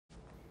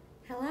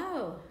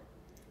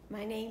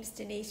My name's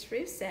Denise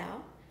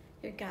Roussel,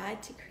 your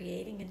guide to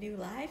creating a new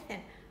life, and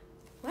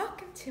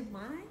welcome to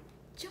my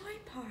joy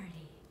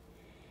party.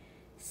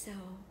 So,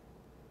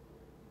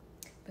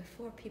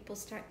 before people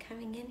start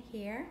coming in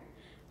here,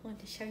 I want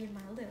to show you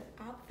my little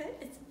outfit.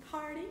 It's a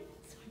party,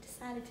 so I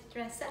decided to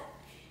dress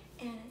up,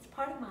 and it's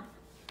part of my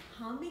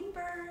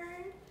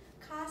hummingbird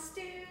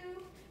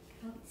costume.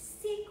 Got all these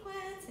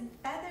sequins and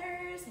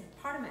feathers,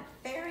 and part of my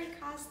fairy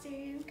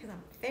costume because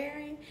I'm a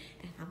fairy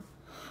and I'm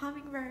a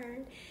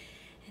hummingbird.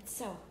 And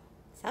so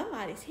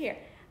somebody's here.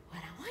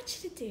 What I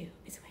want you to do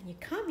is when you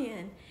come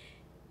in,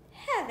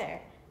 Heather,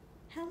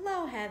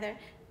 hello Heather,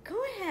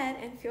 go ahead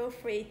and feel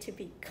free to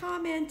be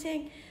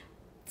commenting,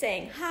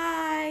 saying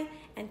hi,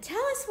 and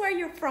tell us where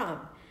you're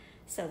from.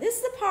 So this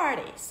is a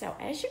party. So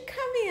as you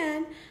come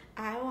in,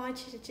 I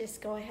want you to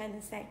just go ahead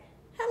and say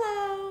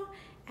hello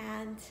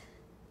and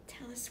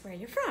tell us where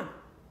you're from.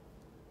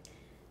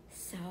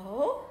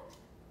 So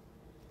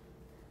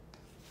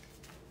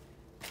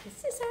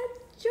this is our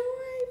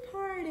joy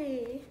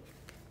party.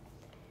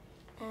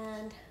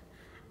 And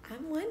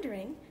I'm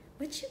wondering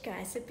what you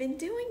guys have been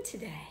doing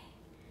today.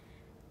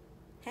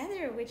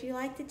 Heather, would you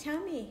like to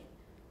tell me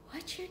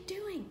what you're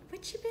doing?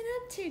 What you've been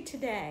up to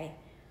today?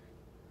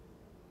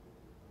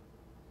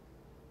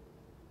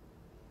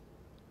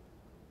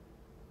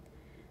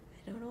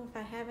 I don't know if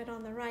I have it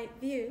on the right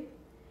view.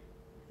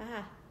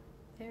 Ah,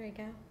 there we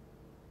go.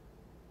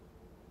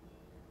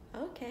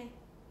 Okay.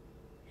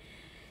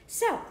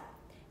 So,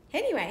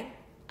 anyway,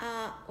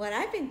 what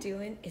I've been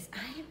doing is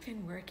I have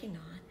been working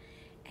on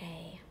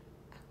a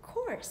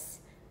course.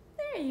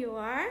 There you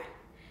are.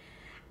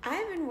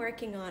 I've been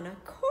working on a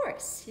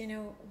course. You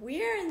know,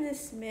 we're in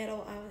this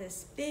middle of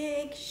this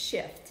big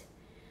shift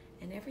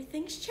and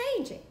everything's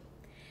changing.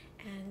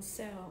 And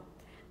so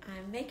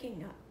I'm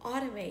making an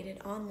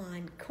automated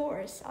online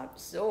course. I'm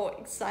so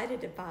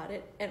excited about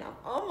it and I'm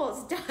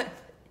almost done.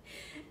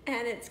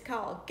 And it's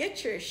called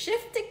Get Your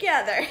Shift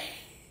Together.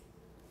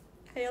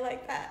 How you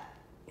like that?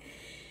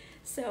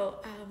 So,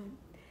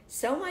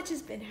 so much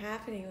has been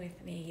happening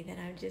with me that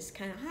I'm just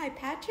kind of, hi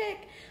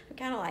Patrick, I'm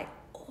kind of like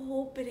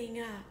opening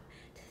up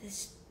to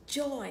this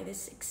joy,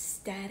 this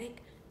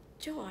ecstatic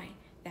joy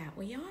that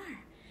we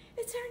are.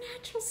 It's our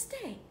natural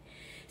state.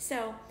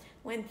 So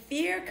when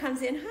fear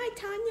comes in, hi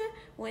Tanya,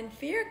 when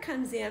fear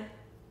comes in,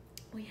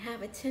 we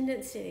have a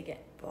tendency to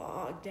get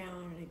bogged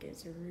down and it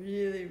gets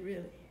really,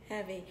 really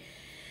heavy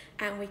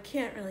and we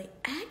can't really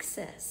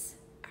access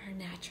our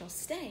natural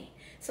state.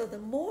 So the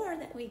more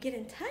that we get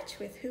in touch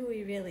with who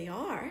we really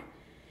are,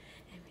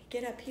 and we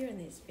get up here in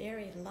these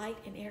very light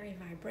and airy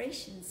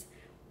vibrations,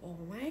 oh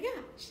my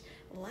gosh,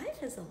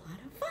 life is a lot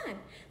of fun.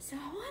 So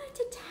I wanted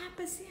to tap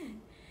us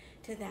in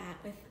to that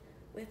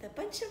with a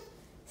bunch of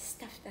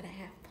stuff that I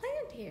have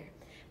planned here.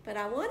 But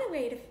I want to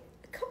wait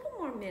a couple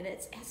more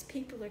minutes as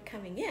people are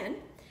coming in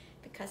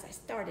because I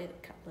started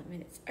a couple of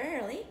minutes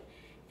early.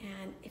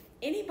 And if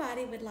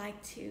anybody would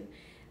like to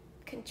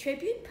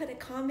contribute, put a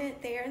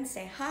comment there and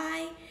say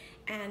hi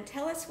and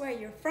tell us where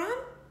you're from,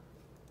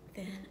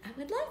 then I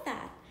would love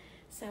that.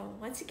 So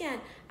once again,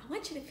 I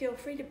want you to feel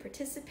free to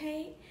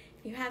participate.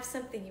 If you have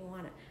something you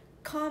want to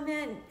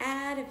comment and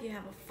add, if you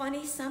have a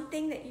funny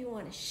something that you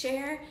want to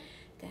share,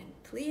 then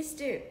please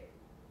do.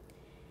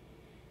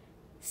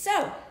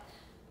 So,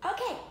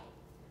 okay,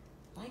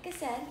 like I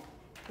said,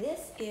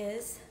 this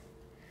is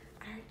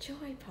our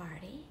joy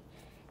party,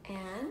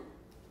 and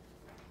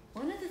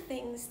one of the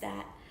things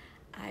that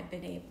I've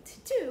been able to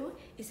do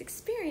is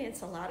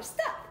experience a lot of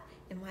stuff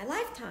in my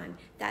lifetime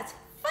that's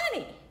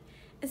funny.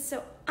 And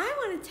so I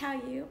want to tell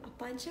you a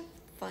bunch of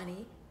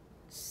funny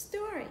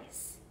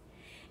stories.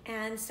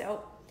 And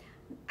so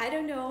I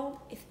don't know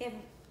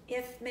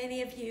if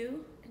many of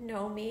you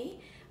know me,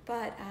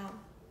 but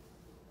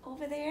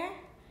over there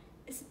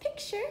is a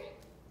picture.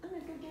 I'm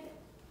going to go get it.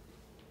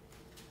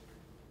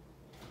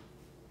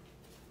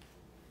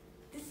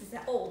 This is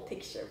an old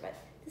picture, but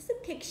this is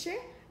a picture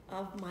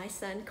of my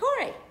son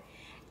Corey.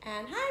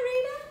 And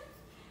hi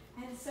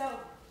Rita. And so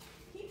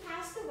he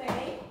passed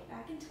away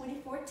back in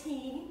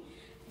 2014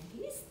 and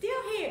he's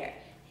still here.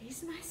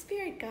 He's my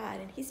spirit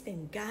guide and he's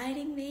been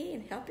guiding me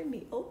and helping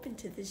me open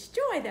to this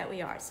joy that we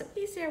are. So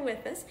he's here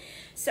with us.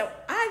 So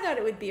I thought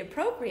it would be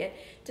appropriate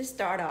to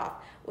start off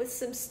with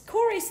some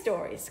Corey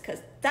stories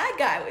because that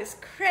guy was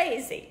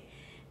crazy.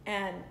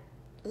 And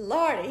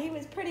Lordy, he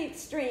was pretty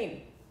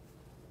extreme.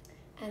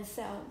 And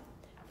so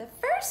the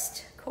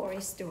first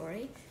Corey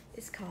story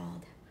is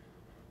called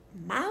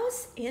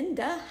Mouse in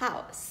the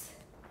House.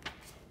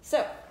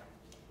 So,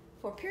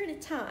 for a period of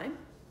time,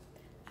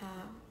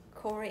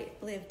 Corey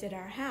lived at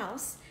our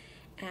house,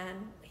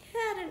 and we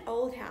had an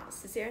old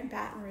house. It's there in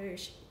Baton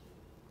Rouge.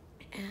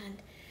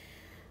 And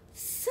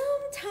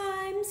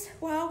sometimes,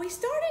 well, we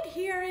started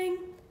hearing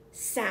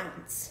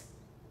sounds.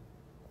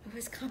 It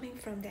was coming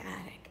from the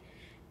attic,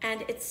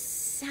 and it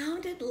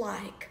sounded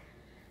like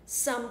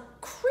some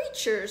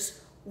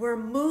creatures were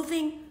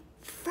moving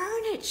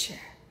furniture.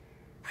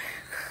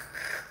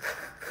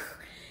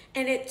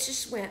 And it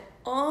just went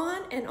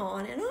on and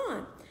on and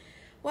on.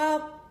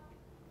 Well,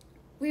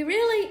 we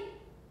really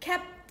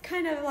kept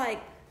kind of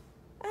like,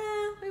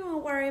 we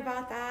won't worry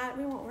about that.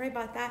 We won't worry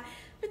about that.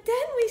 But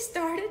then we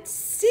started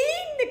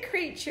seeing the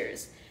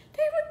creatures.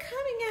 They were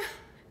coming out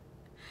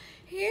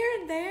here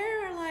and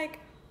there. We're like,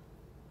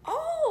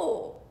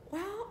 oh,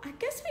 well, I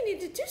guess we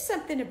need to do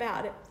something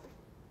about it.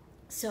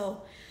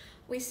 So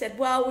we said,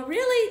 well, we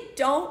really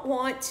don't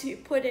want to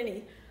put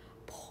any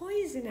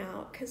poison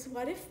out, because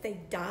what if they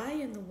die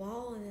in the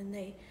wall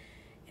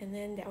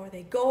or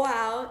they go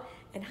out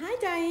and hi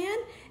Diane,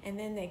 and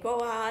then they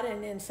go out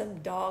and then some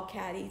dog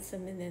cat eats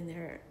them and then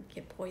they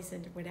get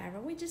poisoned or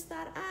whatever. We just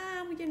thought,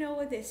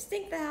 they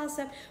stink the house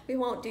up. We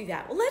won't do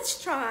that. Well,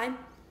 let's try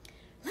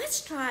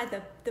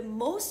the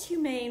most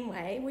humane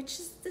way, which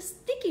is the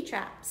sticky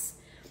traps.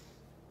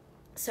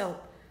 So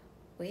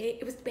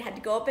we had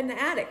to go up in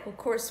the attic. Of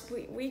course,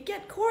 we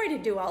get Corey to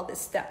do all this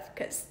stuff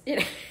because,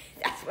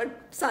 that's what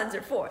sons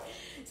are for.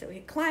 So we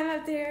climb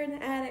up there in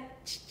the attic,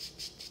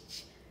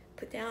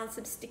 put down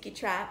some sticky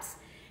traps.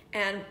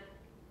 And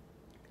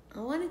I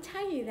want to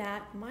tell you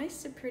that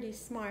mice are pretty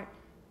smart.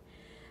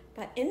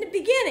 But in the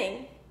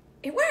beginning,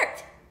 it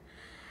worked.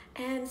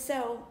 And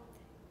so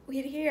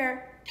we'd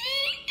hear,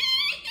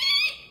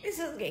 this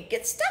is going to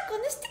get stuck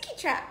on the sticky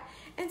trap.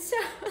 And so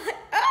we're like,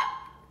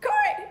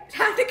 Corey,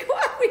 time to go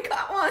up. We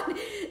got one.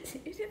 So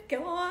you just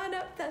go on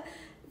up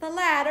the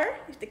ladder.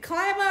 You have to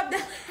climb up the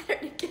ladder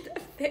to get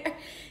up there.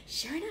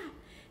 Sure enough,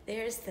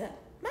 there's the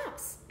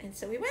mouse. And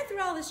so we went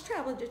through all this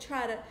trouble to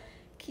try to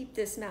keep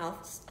this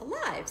mouse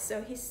alive.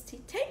 So he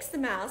takes the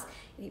mouse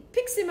and he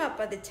picks him up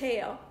by the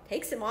tail,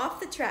 takes him off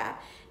the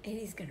trap, and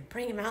he's going to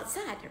bring him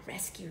outside to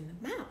rescue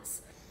the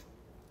mouse.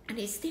 And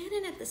he's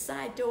standing at the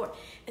side door,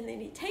 and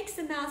then he takes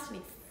the mouse and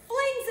he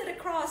flings it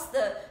across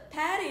the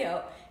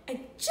patio. And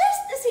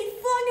just as he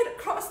flung it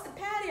across the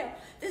patio,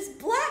 this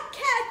black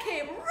cat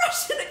came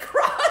rushing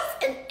across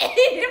and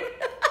ate him.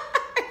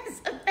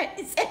 It's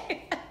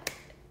amazing.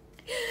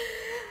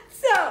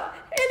 So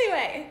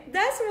anyway,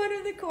 that's one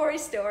of the Corey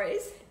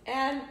stories.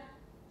 And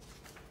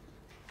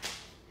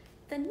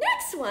the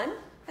next one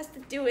has to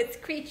do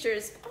with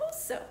creatures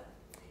also.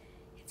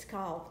 It's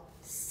called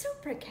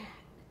Super Cat.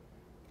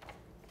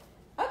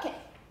 Okay,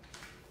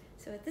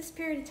 so at this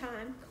period of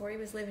time, Corey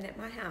was living at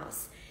my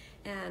house.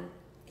 And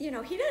he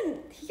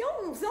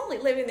was only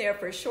living there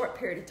for a short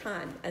period of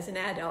time as an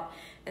adult.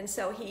 And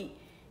so he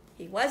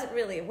wasn't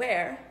really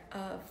aware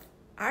of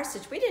our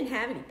situation. We didn't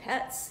have any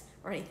pets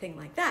or anything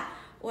like that.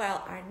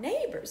 Well, our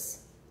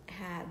neighbors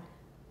had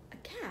a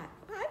cat.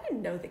 Well, I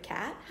didn't know the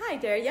cat. Hi,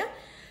 Daria.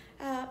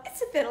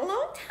 It's been a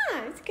long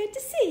time. It's good to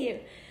see you.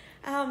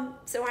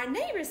 So our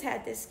neighbors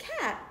had this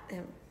cat.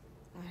 And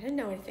I didn't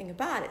know anything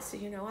about it. So,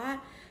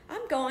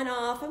 I'm going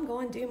off. I'm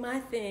going to do my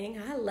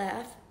thing. I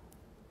left.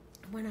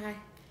 When I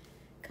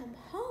come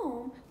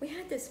home, we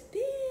had this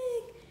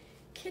big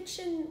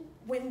kitchen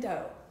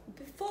window,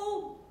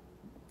 full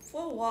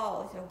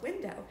wall,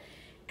 window.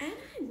 And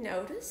I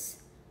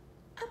noticed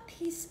a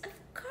piece of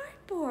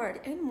cardboard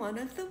in one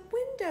of the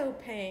window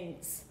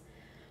panes.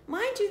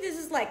 Mind you, this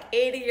is like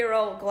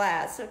 80-year-old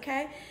glass,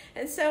 okay?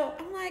 And so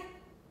I'm like,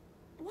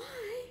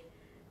 why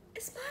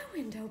is my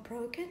window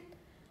broken?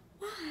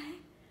 Why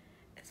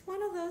does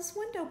one of those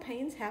window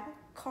panes have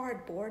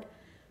cardboard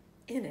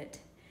in it?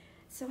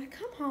 So I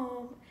come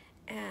home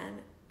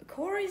and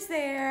Corey's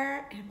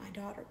there and my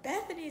daughter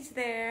Bethany's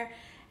there,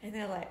 and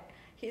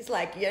he's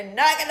like, you're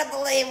not gonna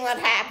believe what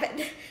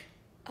happened.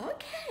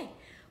 Okay,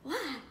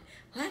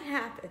 what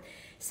happened?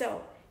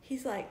 So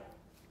he's like,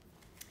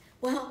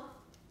 well,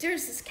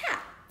 there's this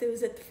cat that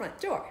was at the front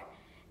door,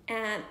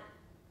 and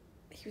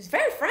he was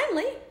very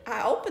friendly.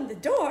 I opened the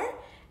door,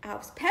 I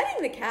was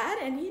petting the cat,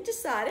 and he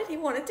decided he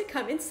wanted to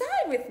come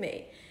inside with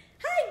me.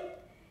 Hi.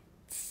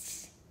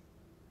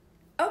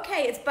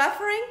 Okay, it's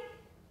buffering.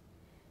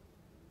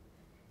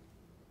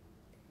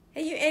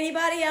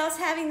 Anybody else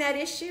having that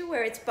issue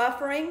where it's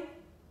buffering?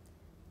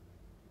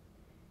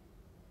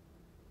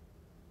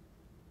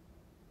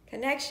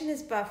 Connection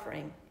is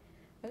buffering.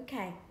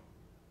 Okay.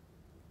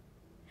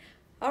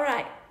 All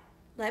right.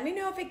 Let me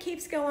know if it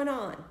keeps going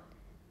on.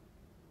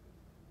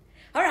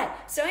 All right.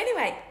 So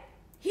anyway,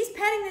 he's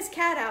petting this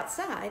cat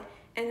outside,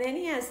 and then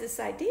he has this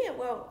idea,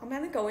 well, I'm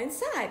going to go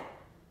inside.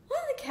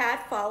 Well, the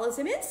cat follows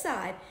him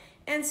inside.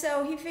 And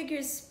so he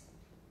figures,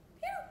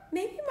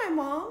 maybe my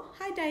mom,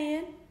 hi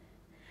Diane,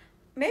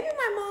 maybe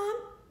my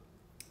mom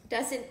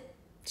doesn't,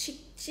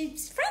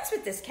 she's friends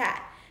with this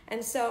cat.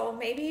 And so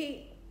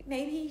maybe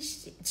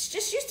it's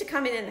just used to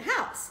coming in the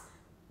house,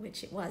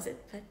 which it wasn't,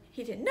 but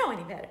he didn't know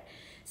any better.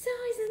 So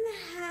he's in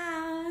the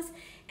house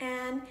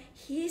and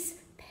he's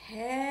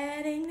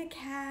petting the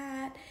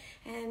cat.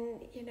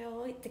 And,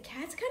 the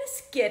cat's kind of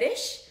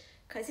skittish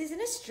because he's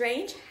in a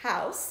strange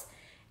house.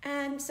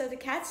 And so the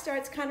cat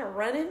starts kind of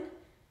running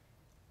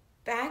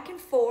back and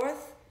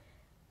forth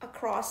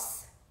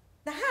across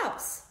the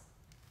house.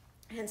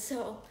 And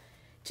so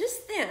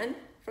just then,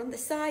 from the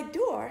side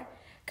door,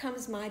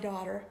 comes my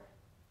daughter,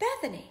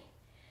 Bethany.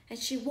 And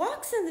she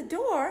walks in the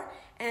door,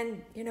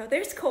 and,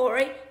 there's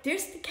Corey,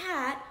 there's the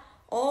cat,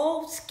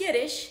 all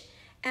skittish.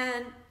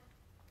 And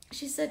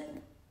she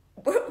said,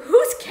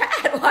 whose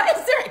cat why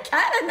is there a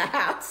cat in the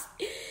house?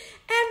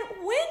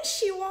 And when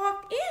she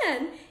walked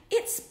in,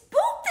 it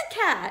spooked the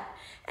cat.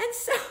 And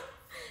so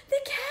the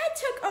cat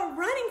took a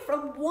running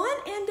from one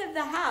end of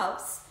the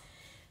house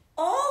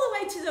all the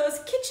way to those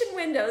kitchen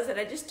windows that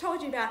I just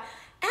told you about.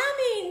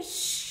 I mean,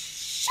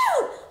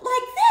 shoot,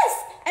 like this,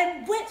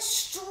 and went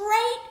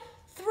straight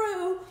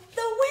through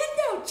the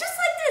window, just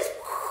like this,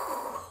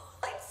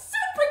 like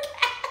super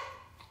cat,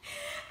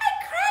 and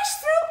crashed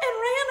through and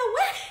ran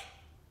away.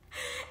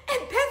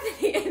 And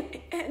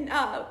Bethany and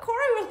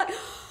Corey were like,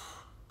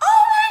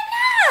 oh my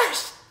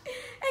gosh!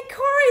 And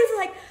Corey's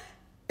like,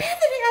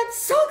 Bethany, I'm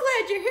so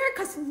glad you're here,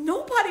 because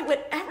nobody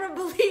would ever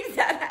believe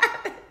that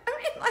happened. I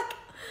mean, like,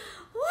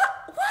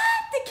 what?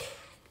 The cat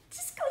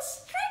just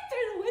goes straight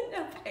through the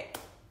window pane.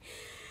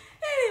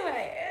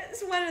 Anyway,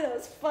 it's one of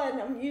those fun,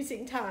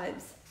 amusing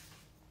times.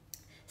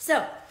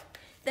 So,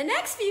 the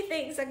next few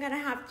things I'm going to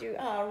have to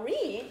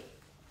read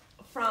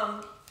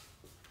from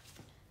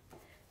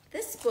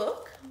this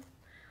book,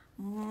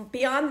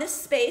 Beyond This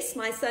Space,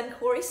 My Son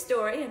Corey's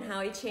Story and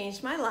How He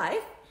Changed My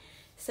Life.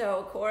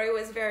 So Corey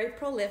was very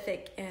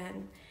prolific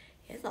and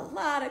he has a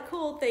lot of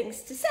cool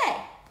things to say.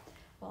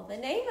 Well, the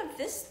name of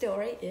this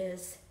story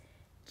is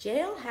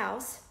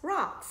Jailhouse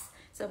Rocks.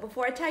 So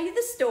before I tell you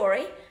the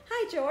story,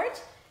 hi George,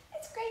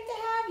 it's great to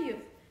have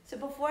you. So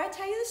before I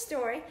tell you the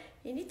story,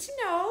 you need to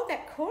know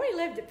that Corey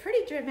lived a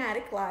pretty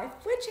dramatic life,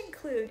 which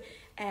include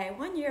a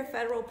 1-year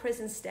federal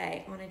prison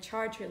stay on a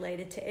charge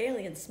related to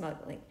alien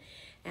smuggling.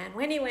 And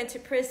when he went to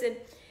prison,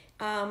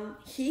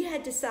 he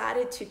had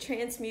decided to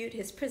transmute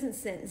his prison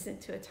sentence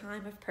into a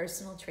time of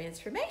personal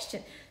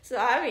transformation. So,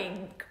 I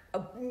mean,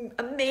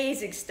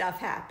 amazing stuff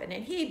happened.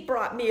 And he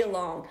brought me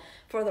along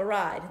for the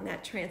ride in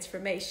that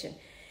transformation.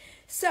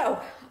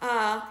 So,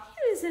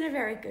 he was in a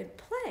very good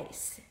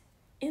place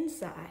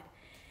inside.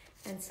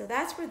 And so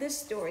that's where this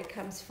story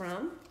comes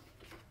from.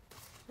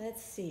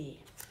 Let's see.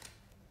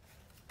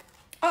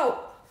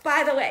 Oh,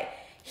 by the way,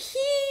 he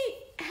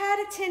had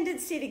a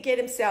tendency to get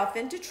himself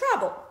into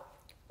trouble,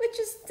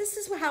 this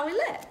is how he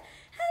lived.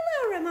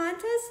 Hello,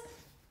 Ramontes.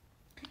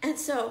 And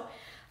so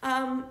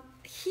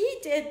he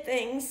did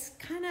things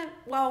kind of,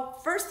 well,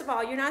 first of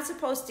all, you're not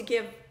supposed to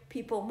give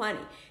people money.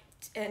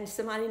 And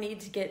somebody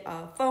needed to get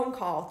a phone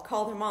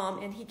call their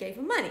mom, and he gave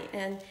them money.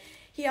 And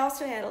he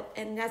also had,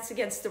 and that's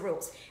against the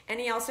rules. And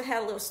he also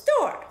had a little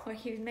store where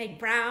he would make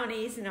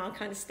brownies and all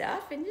kind of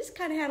stuff, and just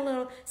kind of had a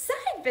little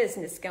side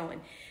business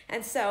going.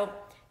 And so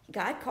he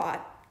got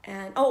caught.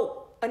 And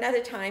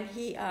another time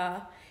he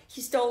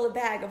stole a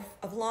bag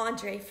of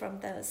laundry from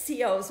the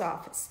CO's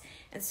office.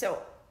 And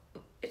so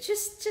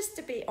just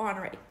to be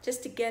ornery,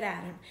 just to get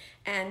at him.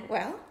 And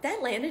well,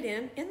 that landed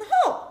him in the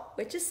hole,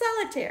 which is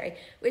solitary,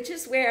 which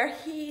is where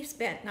he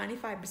spent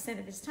 95%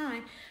 of his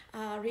time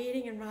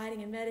reading and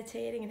writing and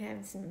meditating and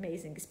having some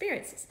amazing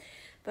experiences.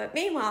 But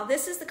meanwhile,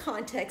 this is the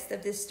context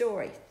of this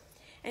story.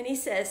 And he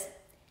says,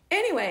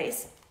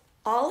 anyways,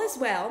 all is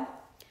well.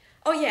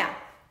 Oh yeah,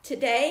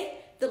 today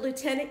the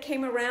lieutenant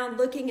came around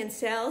looking in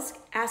cells,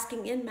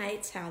 asking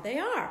inmates how they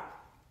are.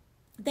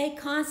 They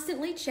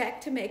constantly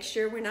check to make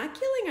sure we're not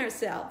killing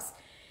ourselves.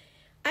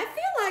 I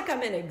feel like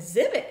I'm an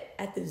exhibit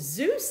at the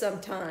zoo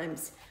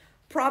sometimes.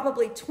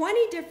 Probably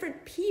 20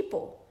 different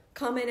people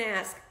come and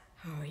ask,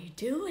 how are you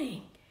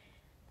doing?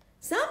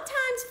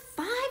 Sometimes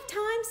 5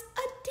 times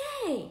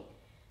a day.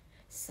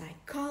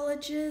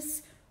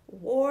 Psychologists,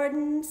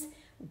 wardens,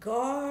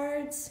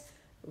 guards,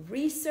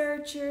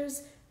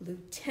 researchers,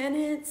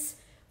 lieutenants,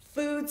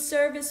 food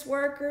service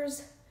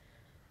workers.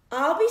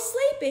 I'll be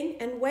sleeping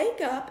and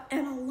wake up,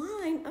 and a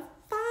line of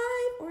 5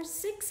 or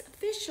 6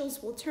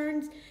 officials will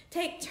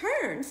take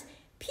turns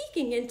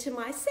peeking into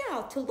my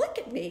cell to look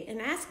at me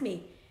and ask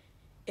me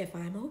if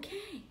I'm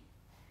okay.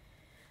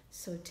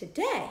 So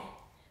today,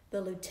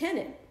 the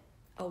lieutenant,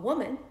 a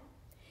woman,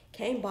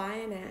 came by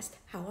and asked,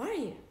 how are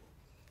you?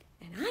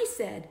 And I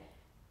said,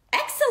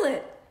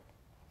 excellent.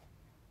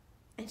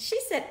 And she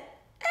said,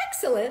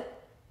 excellent?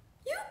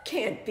 You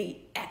can't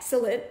be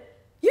excellent.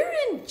 You're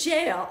in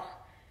jail.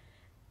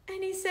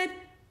 And he said,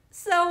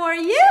 so are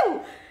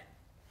you.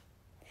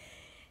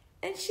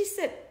 And she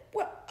said,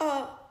 well,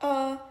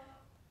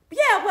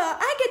 yeah, well,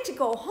 I get to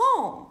go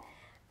home.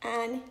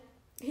 And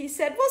he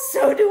said, well,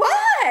 so do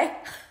I.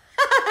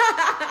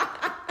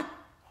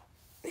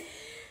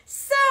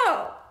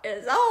 So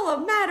it's all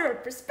a matter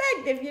of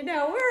perspective. You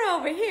know, we're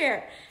over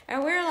here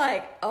and we're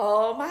like,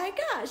 oh my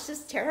gosh,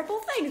 this terrible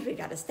things. We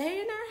got to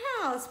stay in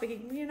our house. We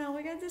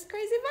got this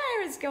crazy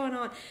virus going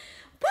on.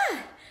 But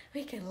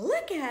we can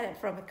look at it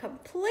from a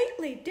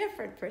completely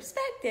different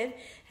perspective.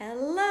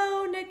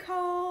 Hello,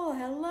 Nicole.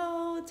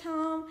 Hello,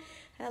 Tom.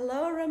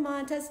 Hello,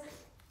 Ramontes.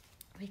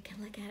 We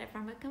can look at it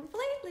from a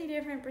completely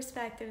different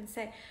perspective and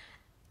say,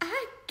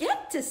 I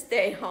get to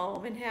stay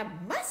home and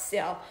have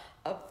myself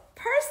a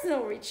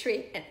personal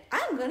retreat, and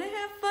I'm going to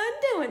have fun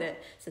doing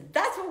it. So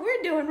that's what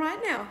we're doing right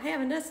now,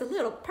 having us a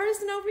little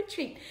personal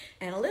retreat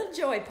and a little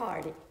joy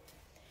party.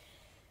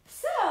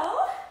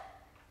 So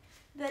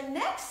the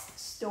next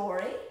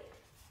story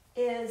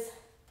is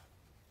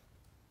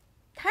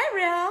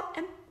Tyrell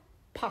and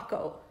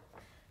Paco.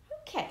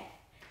 Okay,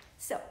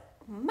 so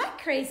my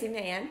crazy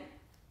man,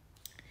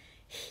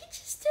 he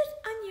just did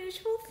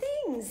unusual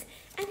things,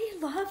 and he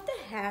loved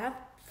to have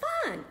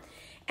fun,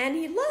 and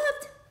he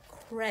loved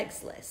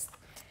Craigslist.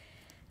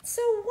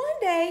 So one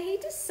day he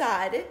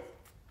decided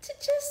to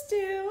just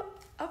do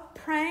a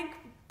prank,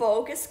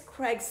 bogus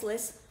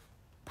Craigslist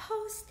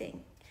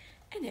posting,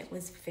 and it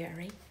was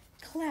very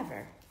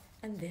clever,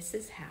 and this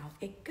is how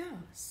it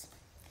goes.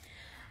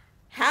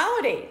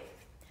 Howdy,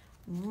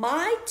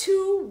 my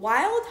 2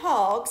 wild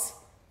hogs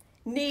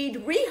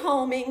need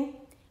rehoming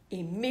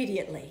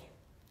immediately.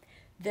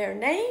 Their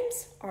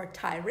names are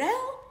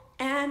Tyrell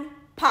and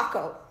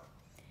Paco.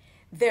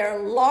 They're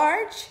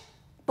large,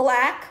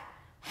 black,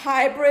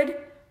 hybrid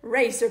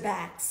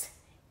razorbacks,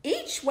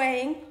 each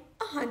weighing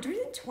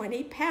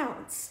 120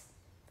 pounds.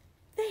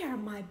 They are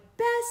my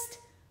best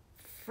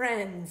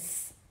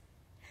friends.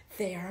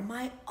 They are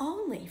my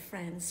only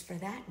friends for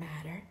that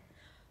matter.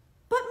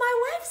 But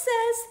my wife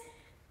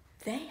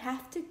says they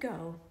have to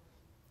go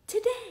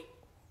today.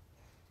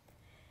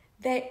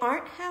 They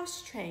aren't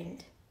house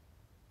trained.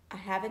 I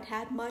haven't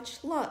had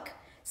much luck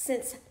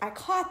since I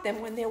caught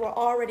them when they were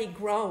already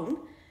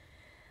grown.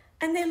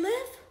 And they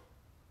live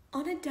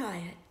on a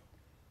diet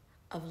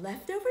of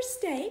leftover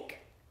steak,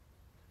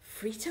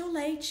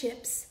 Frito-Lay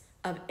chips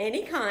of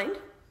any kind,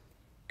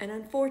 and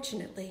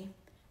unfortunately,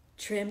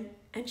 trim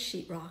and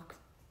sheetrock.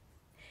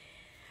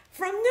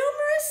 From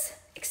numerous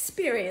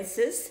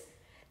experiences,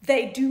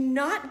 they do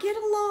not get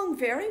along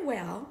very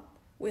well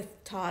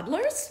with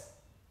toddlers,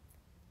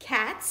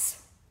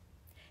 cats,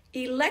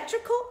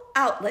 electrical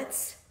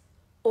outlets,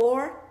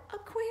 or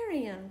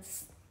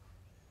aquariums.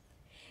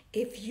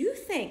 If you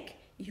think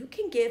you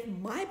can give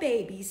my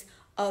babies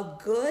a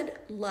good,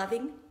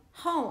 loving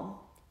home,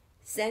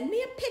 send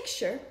me a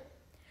picture,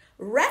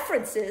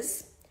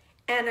 references,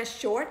 and a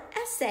short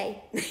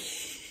essay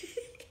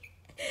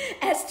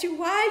as to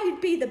why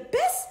you'd be the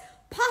best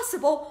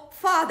possible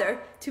father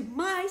to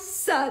my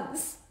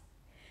sons.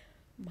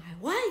 My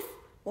wife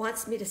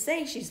wants me to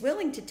say she's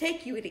willing to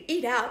take you to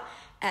eat out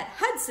at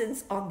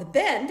Hudson's on the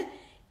Bend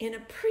in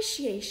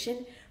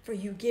appreciation for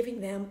you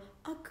giving them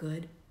a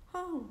good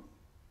home.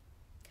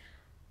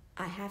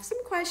 I have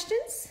some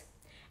questions,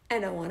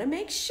 and I want to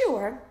make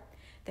sure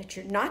that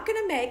you're not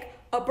going to make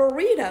a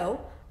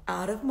burrito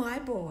out of my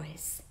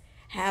boys.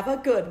 Have a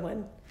good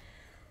one.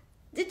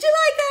 Did you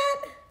like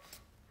that?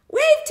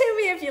 Wave to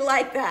me if you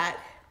like that.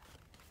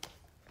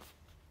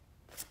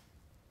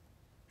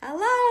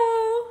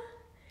 Hello?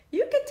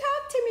 You can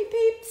talk to me,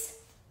 peeps.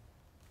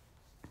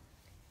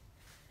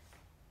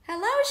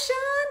 Hello,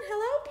 Sean.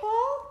 Hello,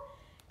 Paul.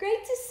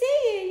 Great to see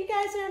you. You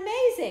guys are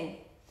amazing.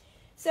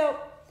 So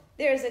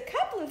there's a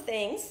couple of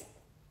things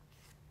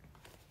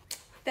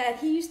that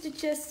he used to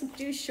just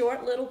do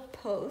short little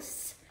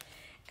posts.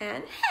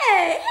 And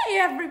hey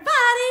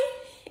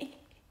everybody.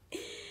 He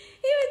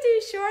would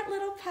do short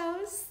little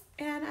posts.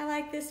 And I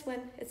like this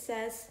one. It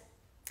says,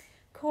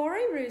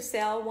 Corey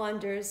Roussel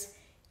wonders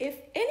if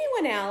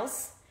anyone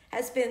else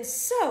has been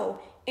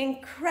so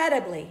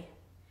incredibly,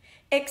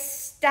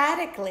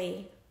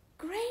 ecstatically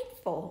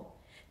grateful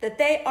that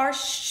they are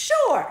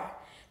sure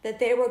that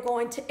they were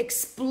going to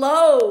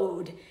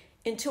explode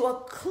into a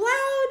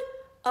cloud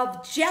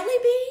of jelly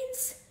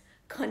beans,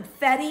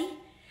 confetti,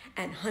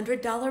 and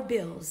 $100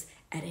 bills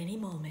at any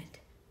moment.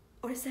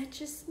 Or is that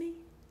just me?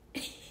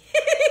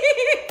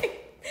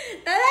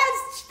 Now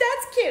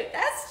that's cute.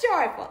 That's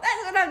joyful.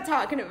 That's what I'm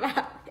talking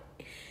about.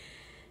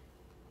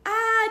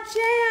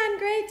 Jan,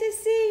 great to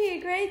see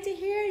you. Great to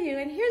hear you.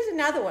 And here's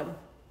another one.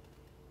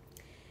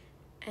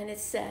 And it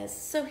says,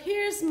 so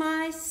here's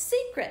my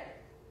secret.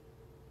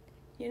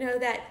 You know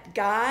that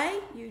guy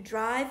you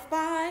drive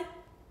by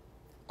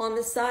on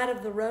the side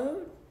of the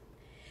road,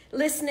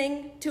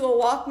 listening to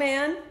a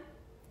Walkman,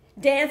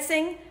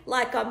 dancing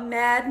like a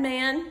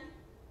madman?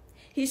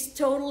 He's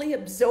totally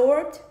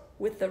absorbed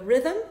with the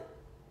rhythm,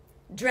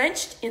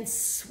 drenched in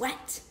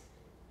sweat,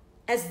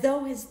 as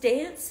though his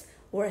dance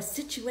were a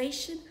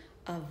situation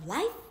of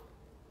life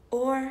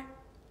or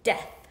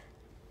death.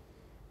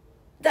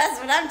 That's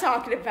what I'm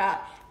talking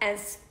about. And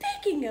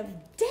speaking of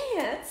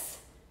dance,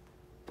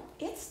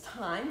 it's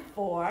time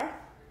for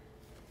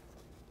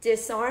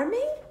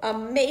disarming,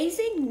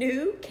 amazing,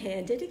 new,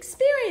 candid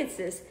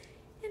experiences.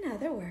 In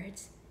other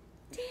words,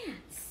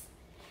 dance.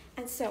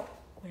 And so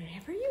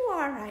wherever you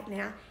are right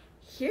now,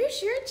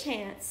 here's your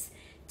chance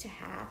to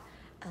have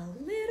a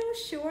little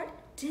short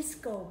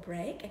disco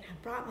break. And I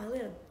brought my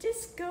little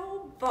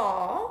disco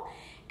ball.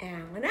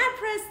 And when I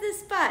press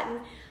this button,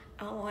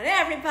 I want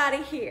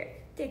everybody here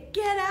to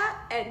get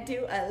out and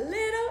do a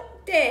little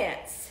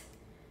dance.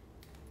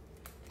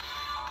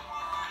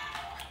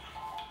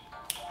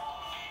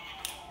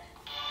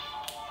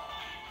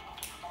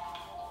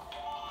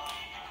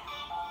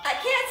 I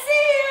can't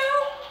see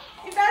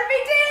you. You better be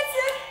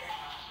dancing.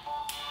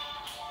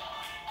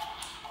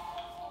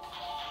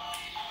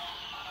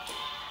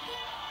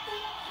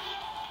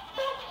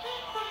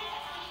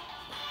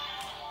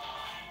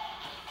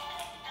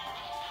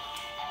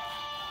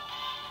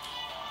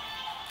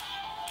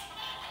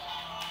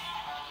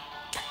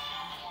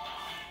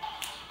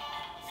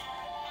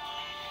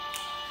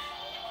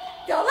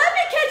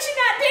 that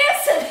you're not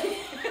dancing.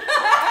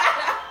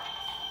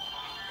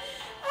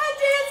 I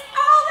dance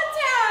all the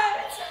time.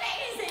 It's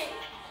amazing.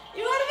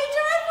 You want to be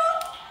joyful?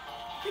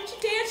 Put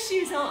your dance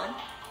shoes on.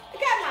 I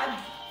got my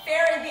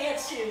fairy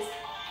dance shoes.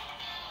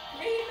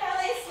 Green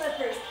ballet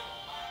slippers.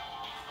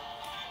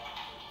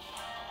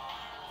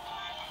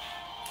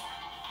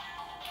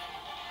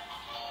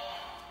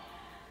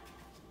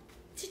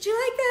 Did you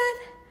like that?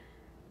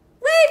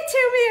 Wave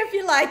to me if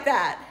you like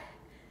that.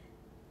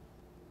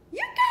 You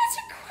guys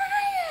are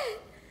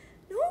quiet.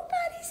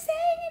 Nobody's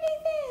saying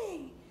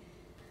anything.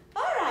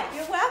 All right,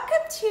 you're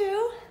welcome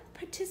to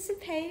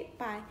participate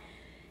by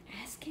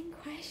asking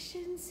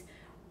questions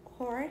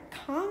or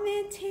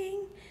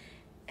commenting,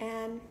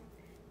 and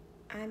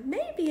I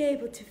may be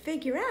able to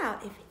figure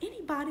out if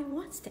anybody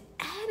wants to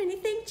add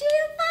anything.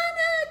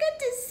 Giovanna, good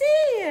to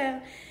see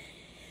you.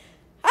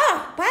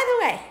 Oh, by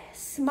the way,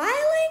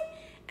 smiling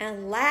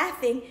and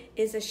laughing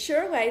is a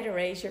sure way to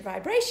raise your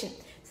vibration.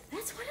 So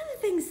that's one of the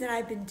things that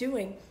I've been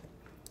doing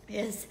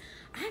is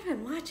I've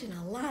been watching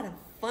a lot of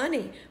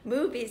funny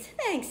movies.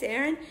 Thanks,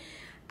 Aaron.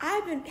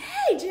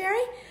 Hey,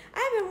 Jerry,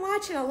 I've been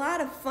watching a lot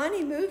of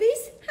funny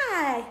movies.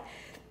 Hi.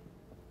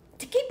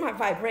 To keep my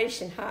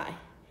vibration high.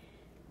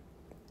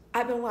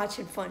 I've been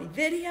watching funny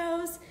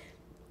videos,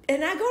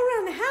 and I go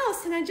around the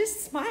house and I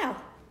just smile.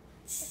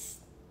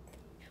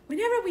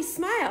 Whenever we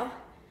smile,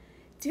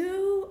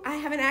 I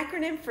have an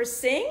acronym for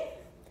SING?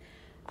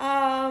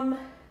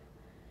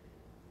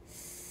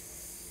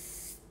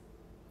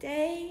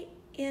 Stay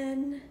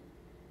in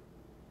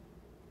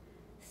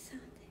something.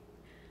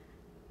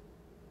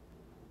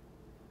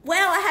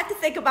 Well, I have to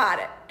think about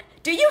it.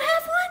 Do you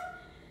have one?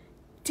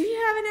 Do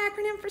you have an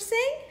acronym for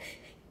SING?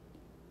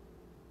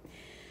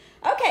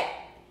 Okay.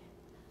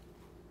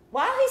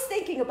 While he's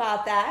thinking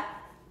about that,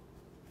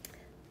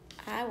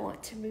 I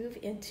want to move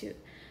into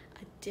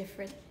a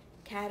different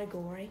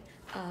category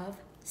of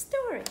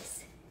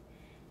stories.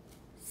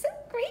 So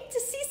great to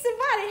see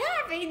somebody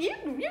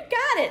happy. You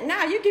got it.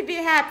 Now you can be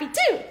happy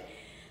too.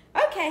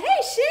 Okay,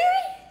 hey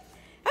Sherry.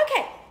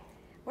 Okay,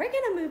 we're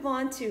going to move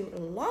on to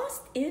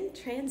Lost in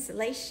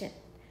Translation.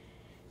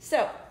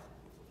 So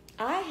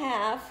I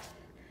have,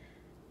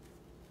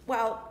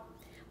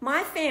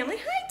 my family.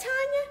 Hi,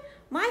 Tanya.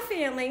 My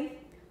family,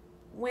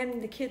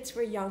 when the kids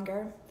were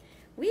younger,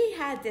 we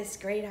had this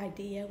great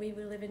idea. We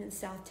were living in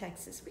South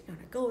Texas. We're going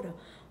to go to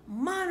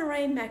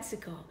Monterrey,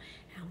 Mexico,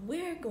 and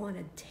we're going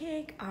to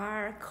take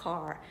our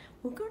car.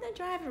 We're going to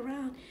drive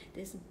around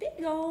this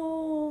big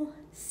old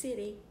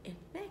city in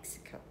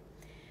Mexico,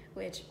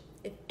 which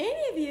if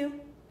any of you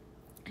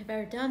have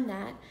ever done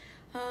that,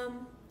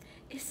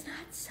 it's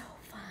not so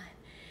fun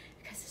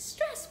because it's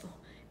stressful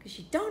because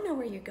you don't know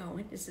where you're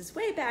going. This is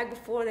way back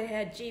before they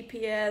had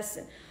GPS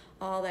and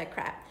all that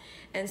crap.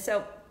 And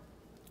so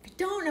you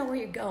don't know where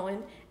you're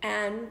going,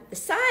 and the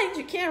signs,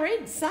 you can't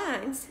read the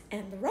signs,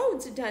 and the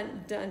roads are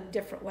done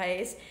different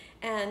ways,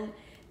 and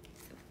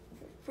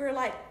we're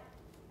like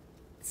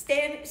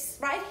standing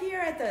right here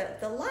at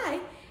the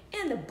light,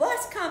 and the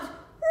bus comes,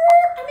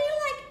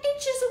 like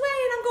inches away,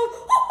 and I'm going,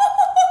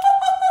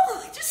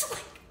 just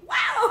like,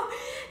 wow.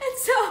 And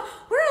so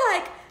we're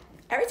like,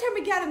 every time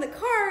we got in the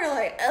car, we're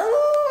like,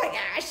 oh my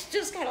gosh,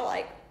 just kind of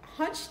like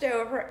hunched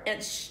over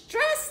and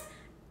stressed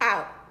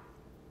out.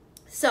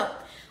 So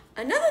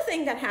another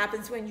thing that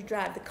happens when you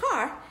drive the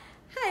car,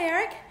 hi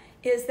Eric,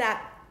 is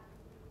that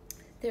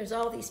there's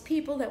all these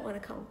people that want to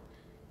come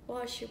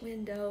wash your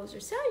windows or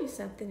sell you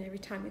something every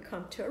time you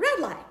come to a red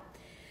light.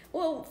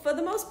 Well, for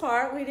the most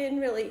part, we didn't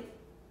really,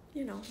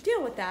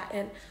 deal with that.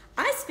 And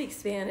I speak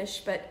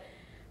Spanish, but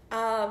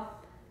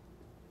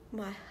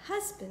my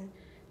husband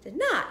did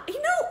not. He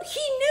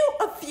knew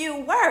a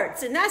few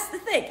words, and that's the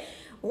thing.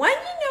 When you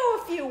know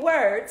a few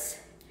words,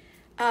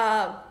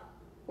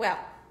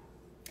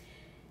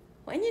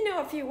 when you know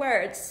a few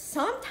words,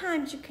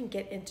 sometimes you can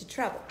get into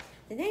trouble.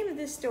 The name of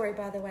this story,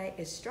 by the way,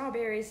 is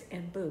Strawberries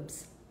and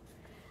Boobs.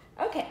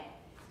 Okay,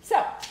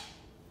 so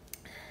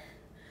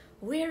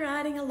we're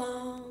riding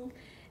along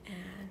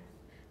and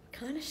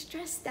kind of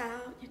stressed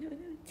out,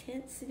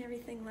 tense and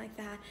everything like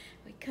that.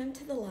 We come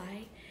to the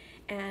light,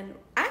 and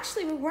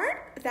actually we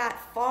weren't that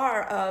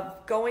far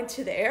of going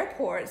to the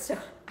airport, so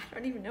I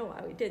don't even know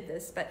why we did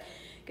this, but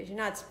because you're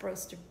not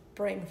supposed to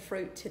bring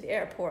fruit to the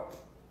airport.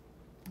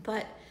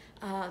 But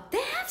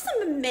they have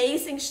some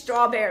amazing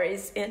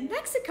strawberries in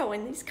Mexico,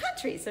 in these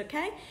countries,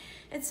 okay?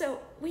 And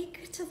so we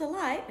get to the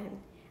light, and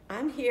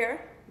I'm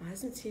here, my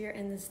husband's here,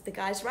 and the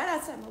guy's right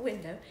outside my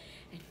window.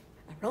 And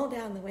I roll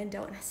down the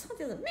window, and I saw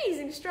these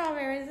amazing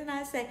strawberries, and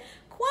I say,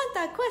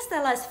 ¿Cuánta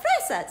cuesta las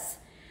fresas?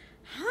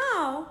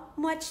 How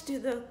much do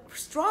the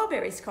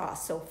strawberries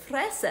cost? So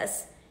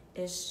fresas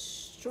is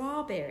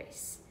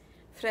strawberries.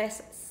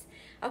 Fresas.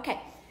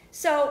 Okay,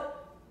 so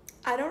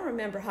I don't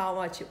remember how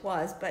much it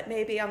was, but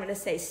maybe I'm going to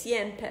say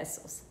 100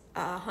 pesos,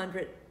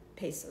 100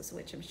 pesos,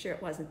 which I'm sure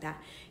it wasn't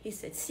that. He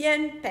said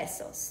 100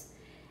 pesos.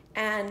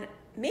 And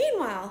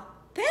meanwhile,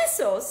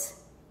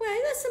 pesos, well,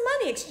 that's a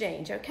money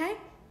exchange, okay?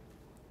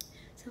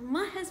 So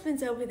my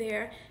husband's over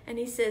there, and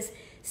he says,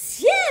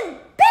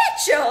 100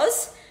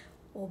 pesos?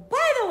 Well,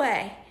 by the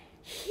way,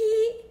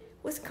 he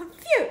was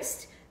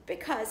confused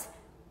because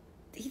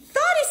he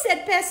thought he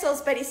said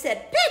pesos, but he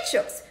said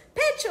pechos.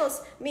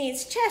 Pechos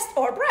means chest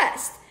or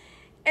breast.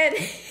 And the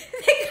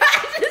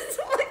guy just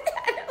looked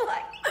at him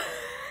like,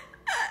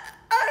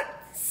 100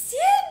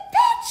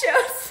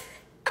 pesos?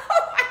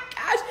 Oh my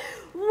gosh.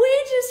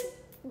 We just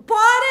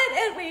bought it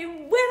and we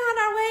went on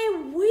our way.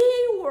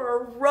 We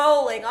were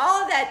rolling.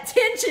 All of that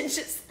tension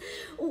just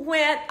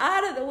went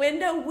out of the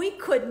window. We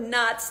could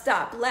not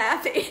stop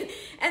laughing.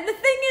 And the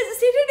thing is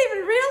he didn't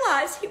even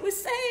realize he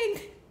was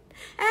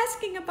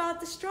asking about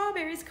the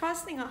strawberries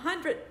costing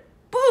 100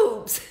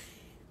 boobs.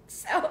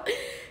 So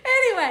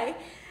anyway,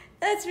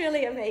 that's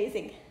really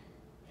amazing.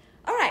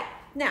 All right,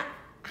 now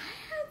I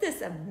have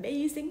this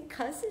amazing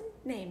cousin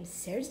named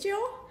Sergio,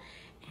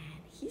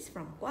 and he's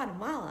from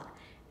Guatemala.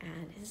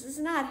 And this is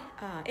not,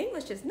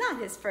 English is not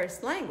his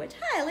first language.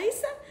 Hi,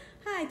 Lisa.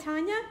 Hi,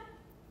 Tanya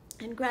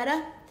and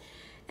Greta.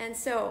 And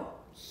so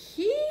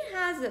he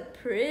has a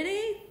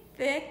pretty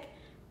thick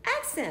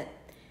accent.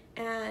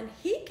 And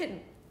he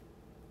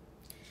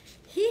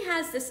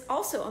has this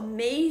also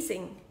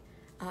amazing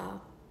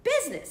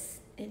business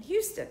in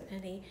Houston.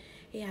 And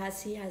he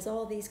has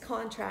all these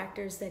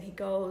contractors that he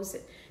goes,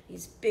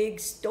 these big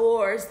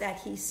stores that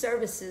he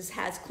services,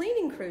 has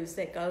cleaning crews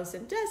that goes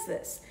and does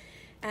this.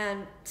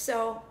 And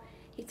so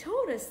he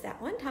told us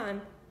that one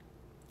time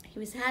he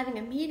was having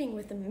a meeting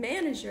with a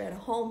manager at a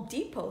Home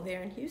Depot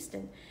there in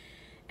Houston.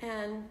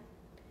 And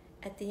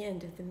at the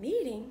end of the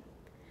meeting,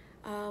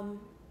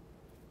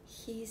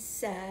 he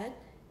said,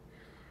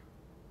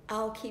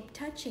 "I'll keep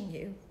touching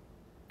you."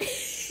 He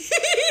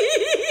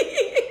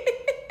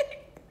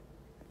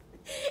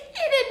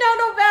didn't know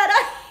no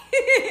better.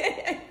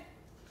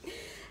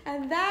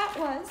 And that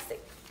was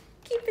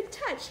keep in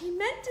touch. He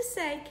meant to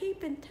say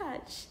keep in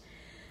touch.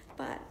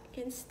 But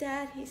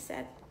instead he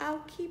said,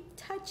 "I'll keep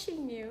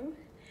touching you."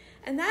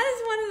 And that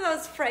is one of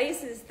those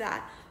phrases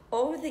that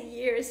over the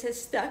years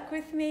has stuck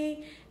with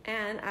me,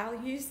 and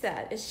I'll use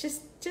that. It's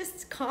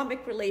just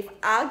comic relief.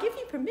 I'll give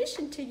you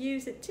permission to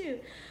use it too.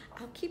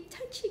 I'll keep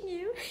touching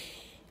you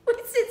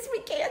since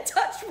we can't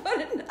touch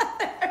one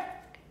another.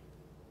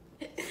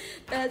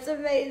 That's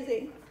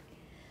amazing.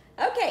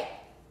 Okay,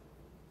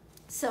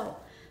 so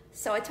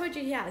I told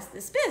you he has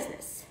this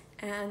business,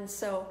 and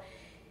so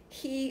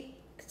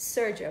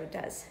Sergio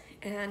does,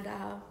 and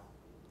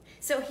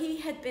so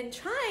he'd been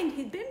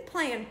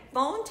playing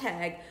phone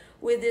tag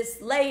with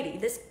this lady,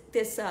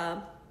 this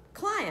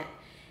client,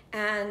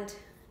 and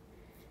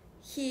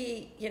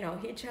he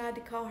tried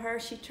to call her,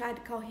 she tried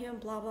to call him,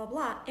 blah blah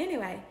blah.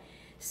 Anyway,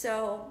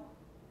 so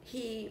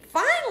he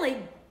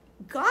finally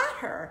got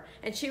her,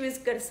 and she was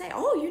going to say,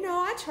 "Oh,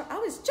 I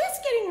was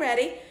just getting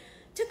ready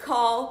to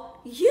call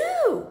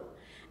you."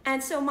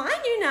 And so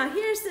mind you, now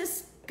here's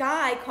this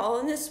guy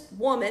calling this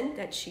woman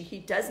that he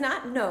does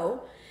not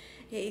know.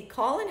 He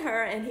calling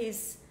her, and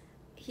he's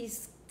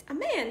a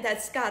man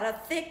that's got a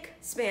thick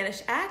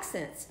Spanish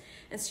accent.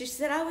 And she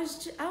said, I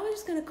was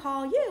going to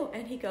call you.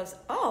 And he goes,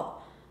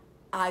 "Oh,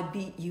 I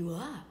beat you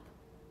up."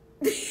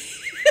 And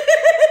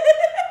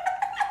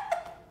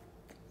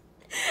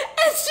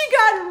she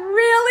got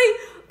really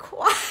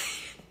quiet.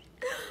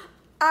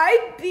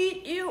 "I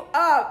beat you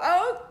up."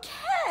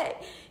 Okay.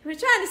 He was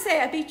trying to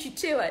say I beat you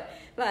to it,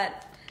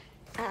 but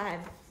I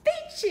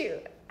beat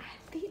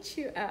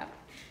you up.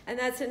 And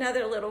that's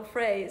another little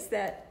phrase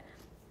that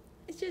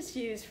is just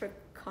used for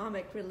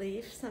comic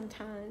relief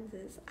sometimes,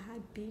 is "I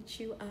beat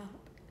you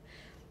up."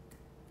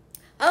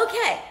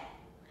 Okay.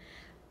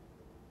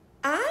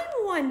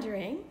 I'm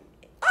wondering,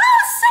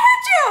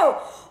 Sergio!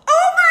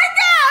 Oh my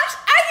gosh!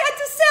 I had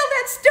to sell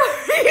that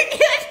story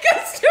again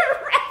because you're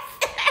right.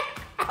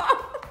 Oh,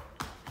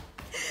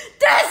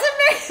 that's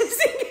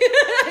amazing.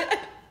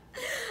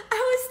 I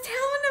was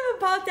telling him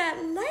about that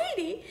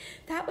lady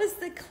that was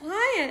the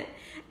client,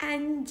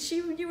 and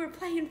you were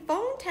playing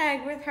phone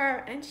tag with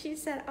her, and she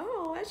said,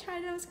 "Oh, I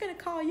was going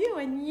to call you,"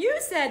 and you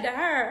said to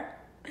her,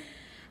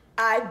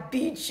 "I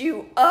beat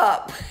you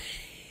up."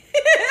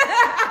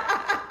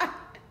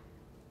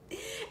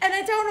 And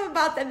I told him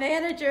about the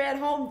manager at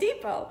Home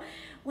Depot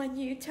when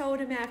you told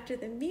him after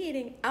the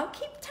meeting, "I'll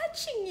keep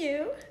touching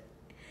you."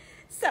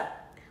 So,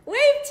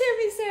 wave to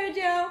me,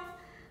 Sergio.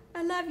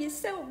 I love you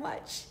so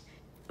much.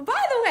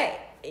 By the way,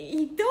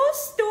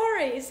 those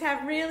stories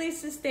have really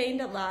sustained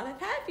a lot of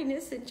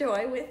happiness and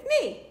joy with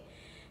me.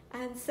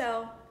 And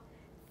so,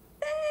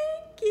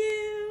 thank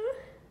you.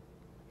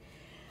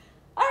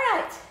 All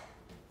right.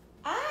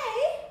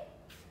 I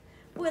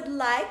would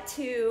like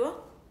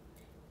to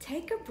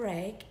take a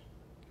break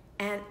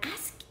and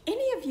ask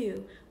any of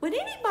you, would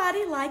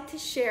anybody like to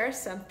share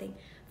something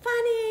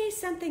funny,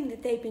 something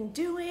that they've been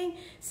doing,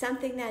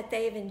 something that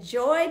they've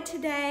enjoyed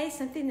today,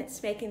 something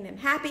that's making them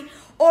happy?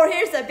 Or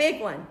here's a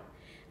big one.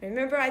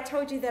 Remember I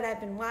told you that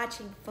I've been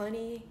watching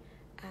funny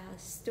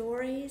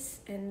stories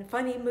and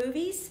funny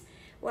movies?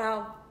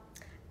 Well,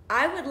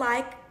 I would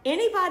like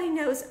anybody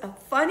knows a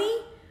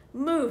funny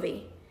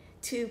movie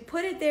to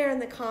put it there in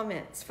the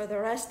comments for the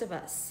rest of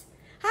us.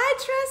 Hi,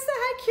 Tressa.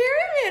 Hi,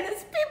 Carrie.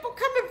 It's people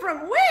coming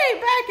from way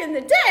back in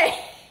the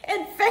day,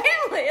 and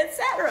family,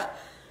 etc.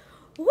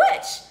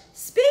 Which,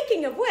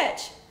 speaking of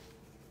which,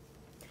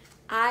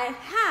 I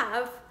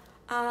have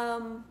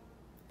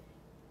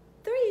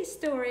 3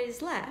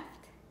 stories left.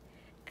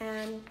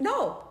 And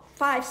no,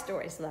 5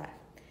 stories left.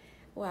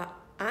 Well,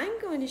 I'm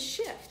going to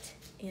shift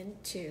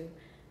into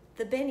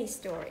the Benny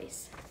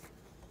stories.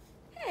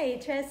 Hey,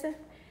 Tressa.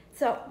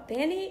 So,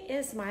 Benny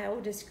is my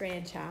oldest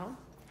grandchild,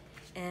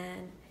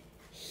 and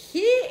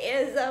he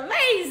is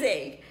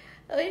amazing.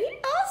 He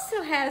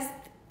also has,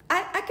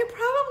 I could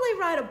probably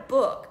write a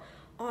book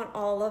on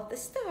all of the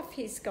stuff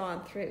he's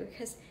gone through,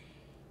 because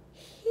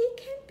he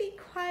can be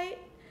quite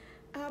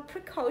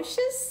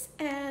precocious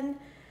and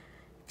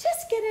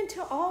just get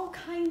into all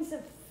kinds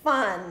of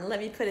fun, let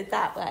me put it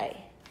that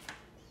way.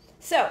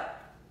 So,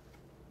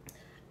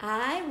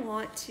 I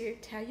want to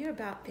tell you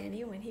about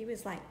Benny when he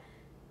was like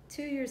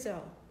 2 years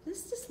old.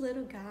 Just this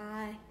little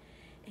guy,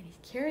 and he's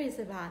curious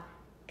about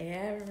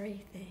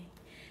everything.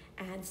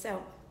 And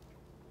so,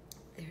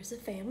 there's a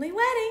family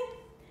wedding.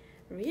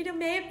 Rita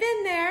may have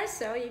been there,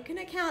 so you can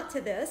account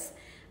to this.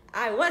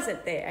 I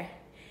wasn't there.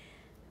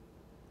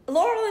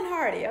 Laurel and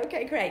Hardy,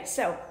 okay, great.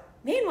 So,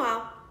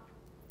 meanwhile,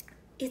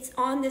 it's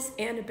on this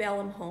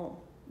antebellum home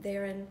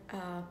there in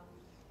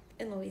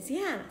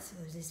Louisiana. So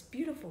there's these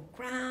beautiful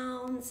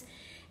grounds,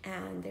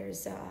 and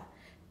there's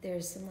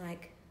some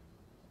like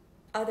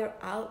other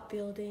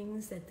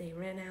outbuildings that they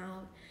rent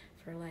out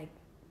for like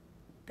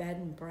bed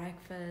and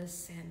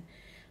breakfast,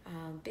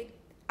 and big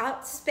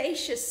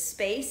spacious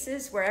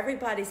spaces where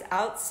everybody's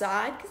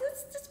outside, because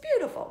it's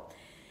beautiful.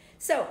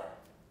 So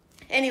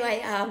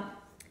anyway,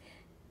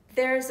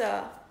 there's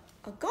a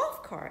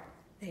golf cart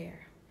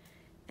there.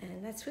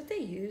 And that's what they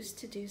use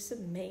to do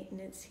some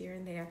maintenance here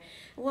and there.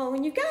 Well,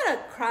 when you've got a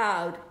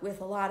crowd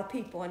with a lot of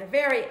people and a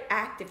very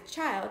active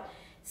child,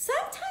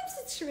 sometimes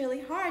it's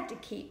really hard to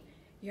keep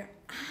your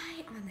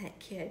eye on that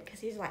kid, because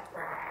he's like,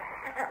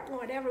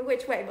 whatever,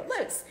 which way but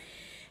loose.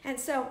 And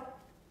so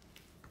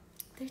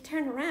they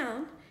turn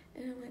around,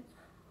 and I'm like,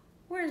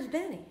 where's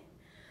Benny?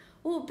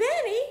 Well,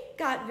 Benny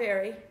got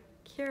very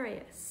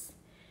curious.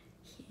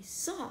 He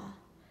saw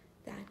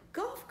that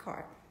golf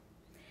cart.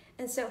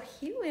 And so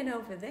he went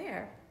over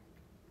there,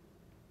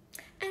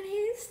 and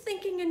he's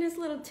thinking in his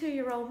little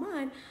 2-year-old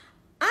mind,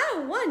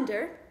 I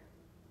wonder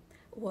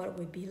what it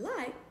would be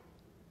like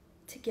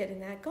to get in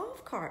that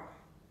golf cart,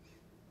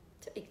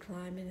 to be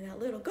climbing in that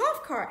little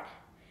golf cart.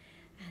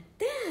 And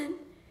then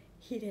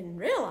he didn't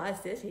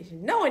realize this, he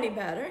didn't know any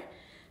better,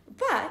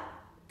 but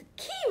the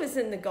key was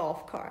in the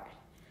golf cart.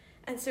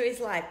 And so he's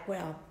like,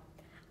 well,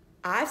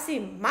 I've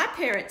seen my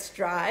parents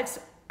drive,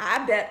 so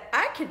I bet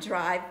I could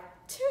drive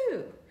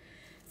too.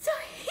 So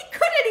he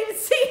couldn't even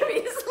see him.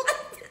 He was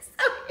like this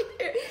over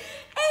here.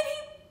 And he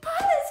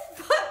put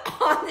his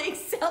foot on the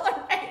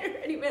accelerator,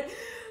 and he went,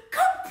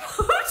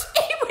 kapooch!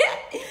 He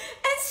went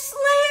and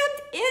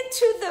slammed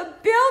into the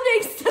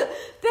buildings, the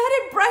bed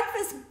and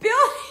breakfast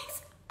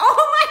buildings.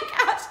 Oh my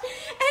gosh.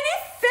 And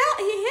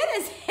he hit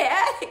his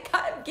head. He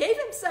kind of gave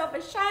himself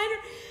a shiner.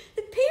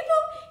 The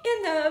people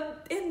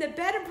in the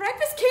bed and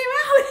breakfast came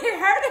out when they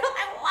heard it.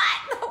 Like, what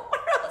in the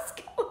world's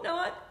going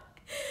on?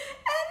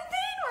 And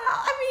meanwhile,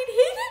 I mean,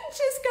 he didn't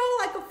just go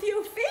like a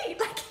few feet.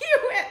 Like he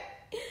went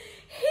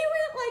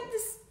like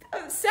this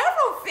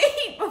several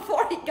feet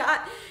before he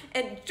got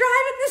and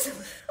driving this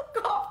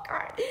little golf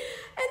cart.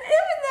 And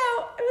even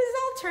though it was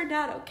all turned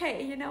out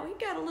okay, he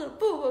got a little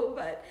boo-boo,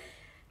 but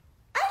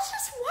I was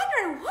just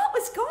wondering what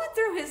was going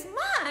through his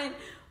mind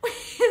when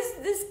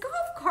this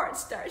golf cart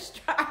starts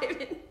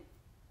driving.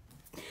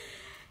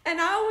 And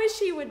I wish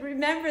he would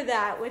remember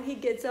that when he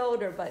gets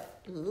older,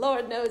 but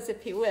Lord knows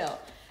if he will.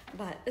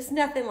 But there's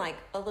nothing like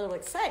a little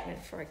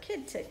excitement for a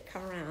kid to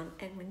come around.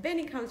 And when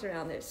Benny comes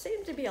around, there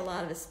seems to be a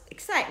lot of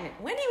excitement.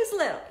 When he was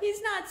little,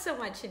 he's not so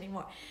much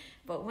anymore.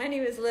 But when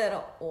he was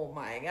little, oh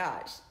my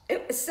gosh,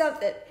 it was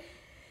something.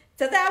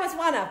 So that was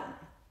one of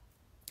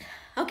them.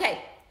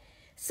 Okay,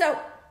 so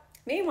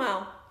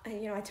meanwhile,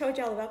 I told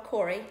you all about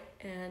Corey.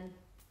 And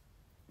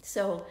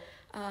so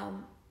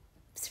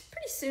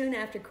pretty soon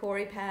after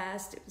Corey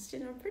passed, it was,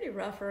 pretty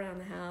rough around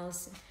the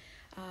house.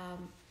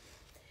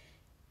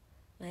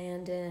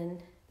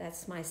 Landon,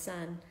 that's my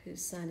son,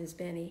 whose son is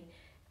Benny,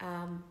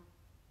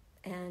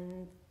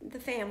 and the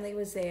family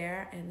was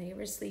there, and they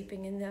were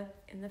sleeping in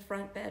the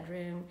front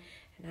bedroom,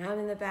 and I'm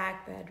in the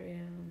back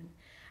bedroom.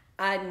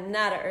 I'm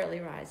not an early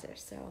riser,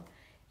 so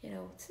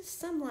it's just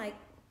some like,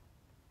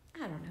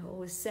 I don't know, it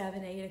was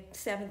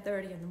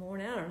 7:30 in the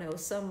morning. I don't know,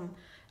 some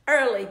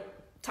early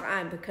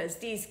time, because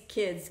these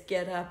kids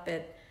get up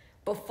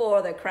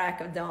before the crack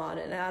of dawn,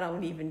 and I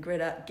don't even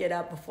get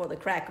up before the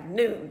crack of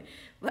noon.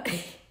 But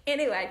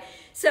anyway,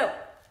 so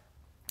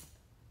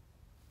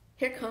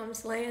here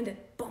comes Landon.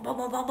 Boom, boom,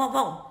 boom, boom, boom,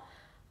 boom.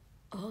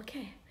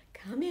 Okay,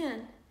 come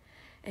in.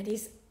 And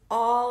he's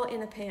all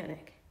in a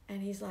panic.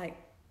 And he's like,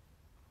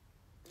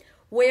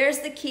 where's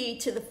the key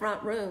to the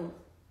front room?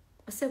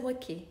 I said,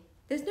 what key?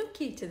 There's no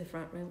key to the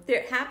front room.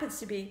 There happens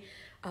to be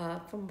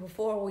from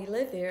before we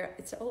lived there.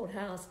 It's an old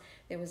house.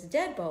 There was a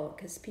deadbolt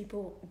because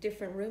people,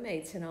 different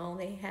roommates and all,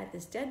 they had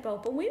this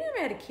deadbolt, but we never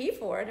had a key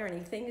for it or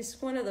anything.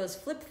 It's one of those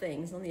flip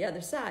things on the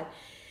other side.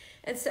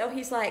 And so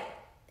he's like,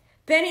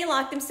 Benny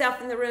locked himself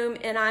in the room,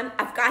 and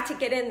I've got to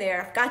get in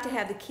there. I've got to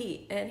have the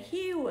key. And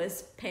he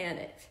was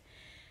panicked.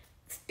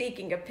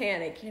 Speaking of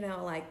panic, you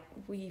know, like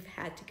we've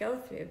had to go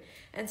through.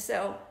 And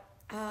so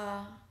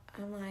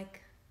I'm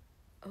like,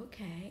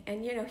 okay.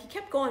 And, you know, he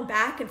kept going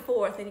back and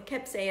forth, and he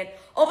kept saying,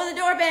 open the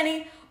door,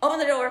 Benny, open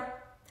the door,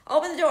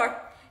 open the door.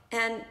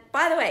 And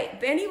by the way,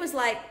 Benny was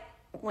like,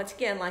 once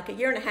again, like a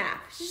year and a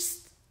half,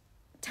 just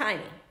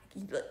tiny,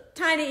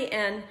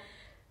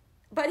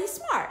 but he's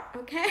smart,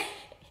 okay?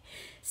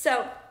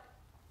 So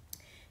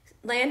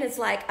Landon's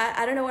like,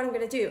 I don't know what I'm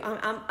going to do.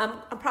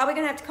 I'm probably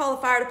going to have to call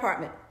the fire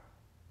department.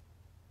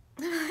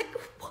 I'm like,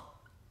 what?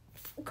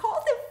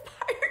 Call the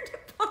fire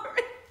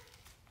department?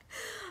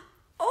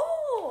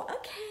 Oh,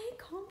 okay,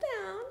 calm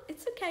down.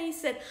 It's okay. He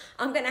said,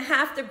 I'm going to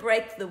have to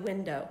break the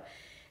window.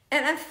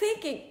 And I'm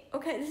thinking,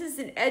 okay, this is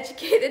an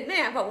educated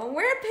man, but when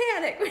we're in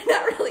panic, we're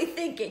not really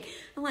thinking.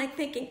 I'm like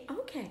thinking,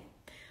 okay,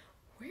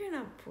 we're going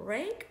to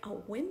break a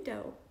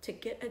window to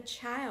get a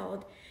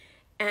child,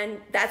 and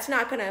that's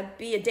not going to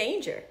be a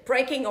danger,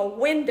 breaking a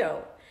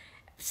window.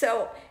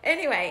 So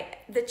anyway,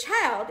 the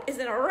child is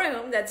in a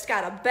room that's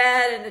got a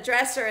bed and a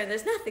dresser, and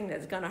there's nothing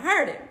that's going to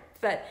hurt him.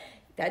 But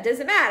that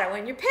doesn't matter.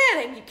 When you're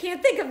panicked, you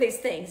can't think of these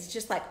things. It's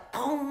just like,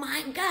 oh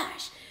my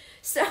gosh.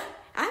 So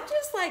I'm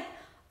just like,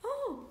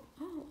 oh,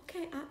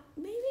 okay,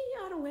 maybe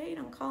you ought to wait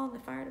on calling the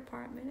fire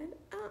department. And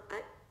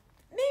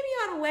maybe you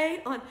ought to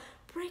wait on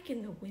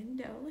breaking the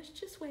window. Let's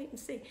just wait and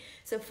see.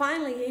 So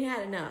finally he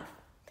had enough.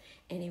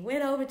 And he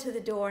went over to the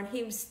door, and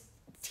he was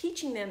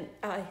teaching them,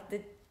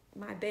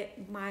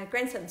 my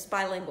grandson's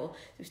bilingual.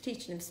 He was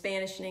teaching them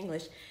Spanish and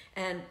English.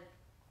 And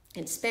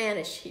in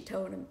Spanish, he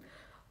told him,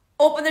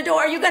 open the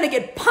door, you're going to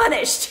get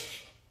punished.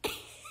 And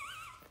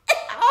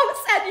all of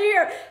a sudden you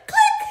hear, click.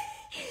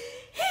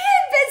 He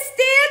had been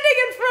standing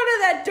in front of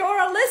that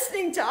door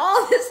listening to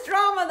all this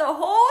drama the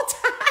whole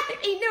time.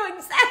 He knew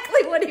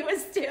exactly what he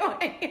was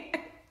doing.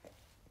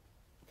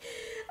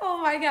 Oh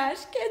my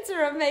gosh, kids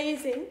are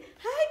amazing.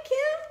 Hi,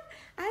 Kim.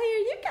 I hear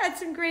you got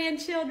some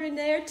grandchildren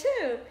there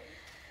too.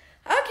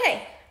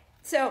 Okay,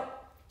 so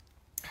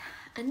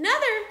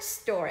another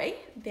story,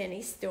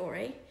 Benny's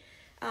story.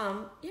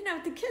 You know,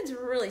 the kids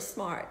are really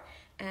smart,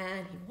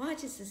 and he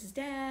watches his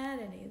dad,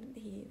 and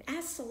he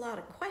asks a lot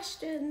of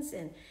questions,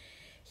 and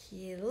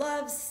he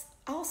loves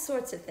all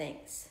sorts of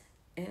things.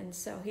 And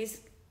so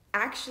he's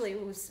actually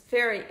was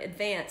very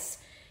advanced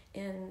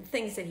in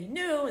things that he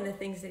knew and the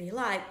things that he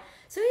liked.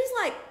 So he's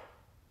like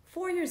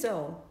 4 years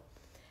old,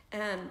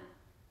 and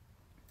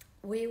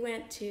we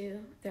went to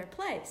their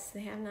place.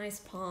 They have a nice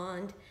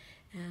pond,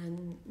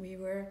 and we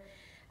were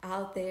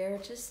out there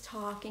just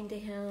talking to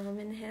him,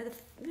 and had,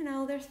 you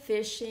know, they're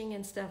fishing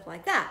and stuff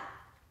like that.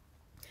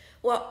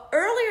 Well,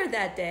 earlier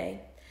that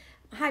day,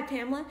 hi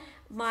Pamela,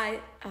 my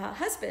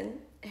husband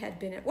had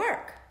been at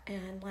work,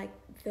 and like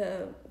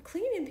the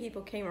cleaning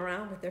people came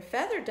around with their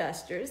feather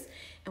dusters,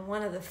 and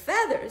one of the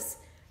feathers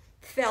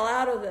fell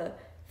out of the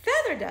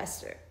feather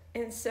duster.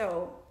 And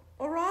so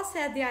Ross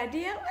had the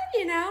idea, well,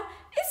 you know,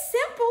 it's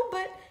simple,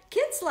 but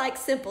kids like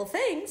simple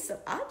things, so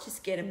I'll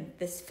just get him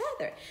this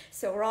feather.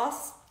 So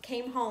Ross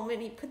came home,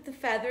 and he put the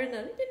feather in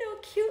a, you know,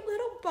 cute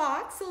little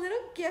box, a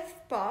little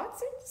gift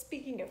box. And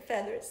speaking of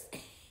feathers.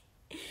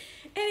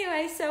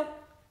 Anyway, so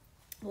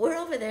we're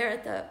over there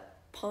at the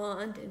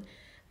pond, and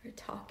we're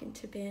talking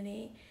to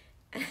Benny.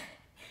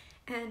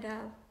 And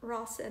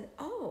Ross said,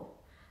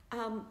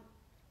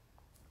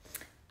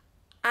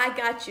 I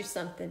got you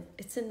something.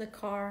 It's in the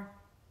car.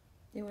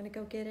 You want to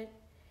go get it?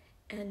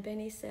 And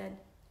Benny said,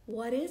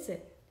 what is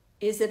it?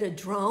 Is it a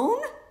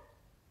drone?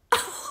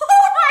 Oh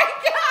my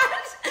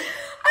gosh!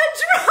 A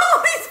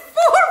drone! He's 4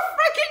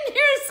 freaking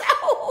years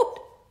old!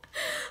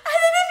 I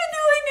didn't even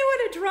know he knew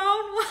what a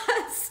drone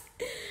was.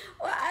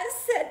 Well, I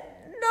said,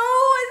 no,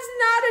 it's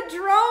not a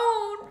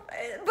drone,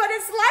 but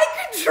it's like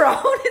a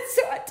drone. And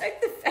so I took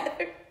the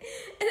feather,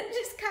 and it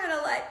just kind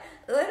of like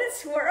let it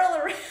swirl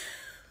around.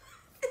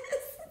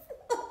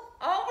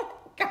 Oh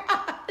my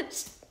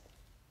gosh.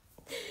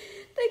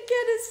 The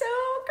kid is so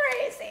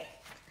crazy.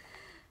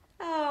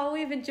 Oh,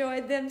 we've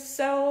enjoyed them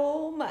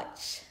so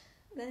much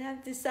that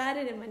I've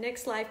decided in my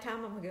next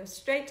lifetime I'm going to go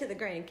straight to the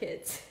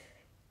grandkids.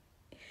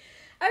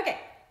 Okay,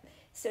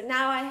 so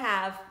now I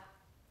have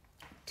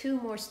 2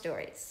 more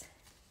stories.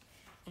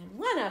 And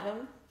one of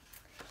them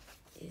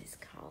is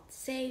called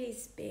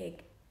Sadie's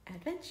Big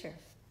Adventure.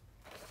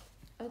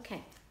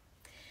 Okay,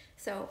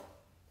 so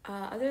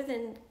other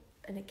than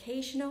an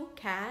occasional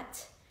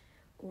cat,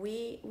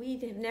 we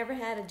have never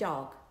had a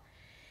dog.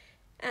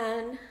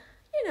 And,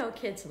 you know,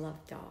 kids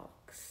love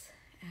dogs.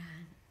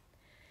 And,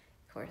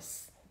 of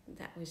course,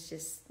 that was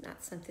just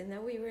not something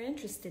that we were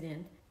interested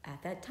in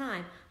at that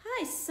time.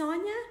 Hi,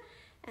 Sonia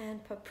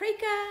and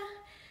Paprika.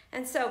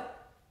 And so,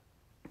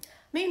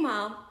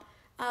 meanwhile,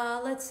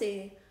 let's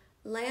see,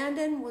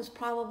 Landon was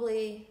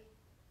probably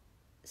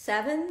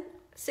 7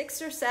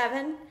 6 or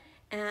 7,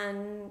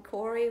 and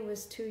Corey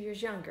was 2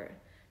 years younger.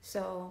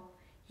 So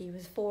he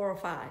was 4 or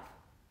 5.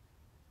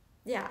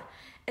 Yeah.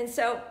 And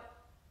so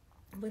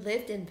we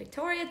lived in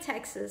Victoria,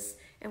 Texas,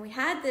 and we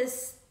had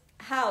this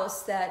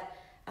house that,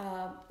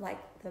 like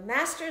the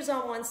master's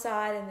on one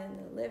side, and then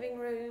the living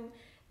room,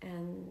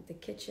 and the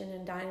kitchen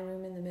and dining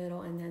room in the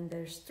middle, and then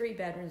there's 3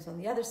 bedrooms on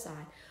the other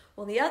side.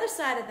 Well, the other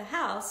side of the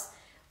house,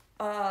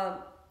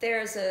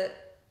 there's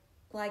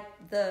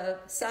like the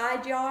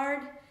side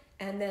yard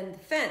and then the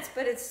fence,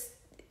 but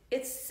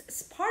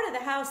it's part of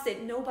the house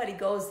that nobody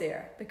goes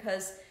there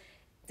because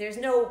there's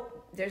no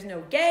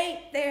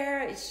gate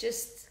there. It's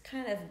just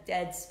kind of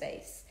dead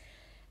space,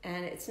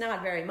 and it's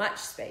not very much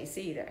space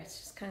either. It's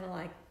just kind of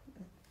like,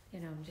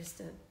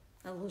 just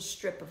a little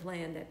strip of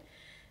land that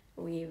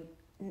we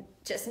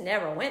just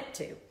never went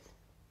to.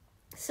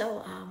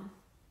 So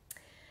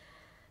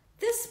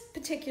this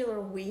particular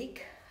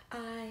week,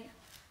 I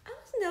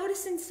was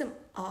noticing some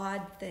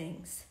odd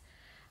things.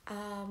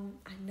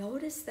 I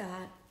noticed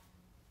that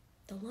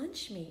the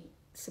lunch meat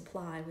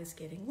supply was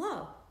getting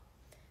low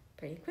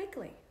pretty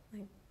quickly.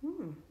 Like,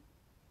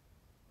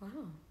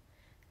 wow,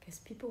 guess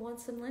people want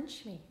some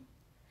lunch meat.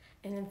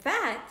 And in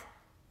fact,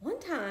 one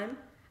time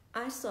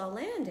I saw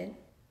Landon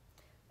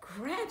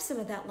grab some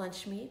of that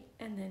lunch meat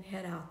and then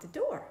head out the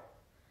door.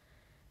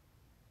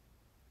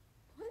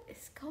 What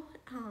is going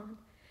on?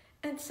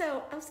 And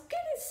so I was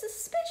getting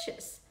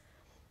suspicious.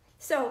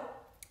 So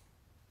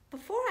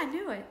before I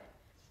knew it,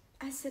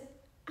 I said,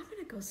 I'm going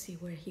to go see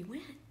where he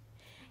went.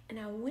 And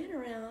I went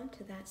around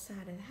to that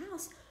side of the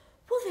house.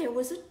 Well, there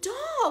was a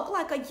dog,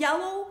 like a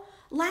yellow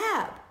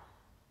lab,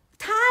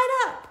 tied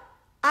up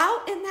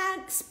out in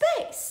that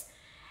space.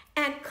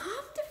 And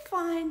come to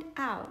find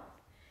out,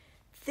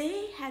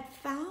 they had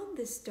found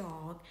this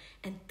dog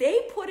and they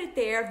put it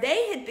there.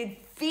 They had been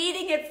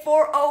feeding it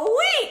for a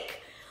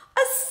week,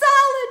 a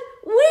solid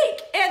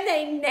week. And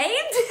they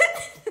named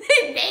it,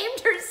 they named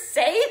her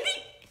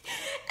Sadie.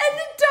 And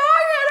the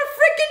dog had a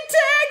freaking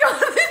tag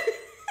on it.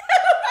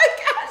 Oh my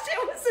gosh,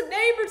 it was a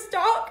neighbor's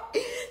dog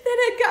that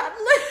had gotten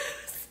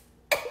loose.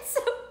 And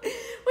so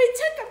we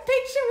took a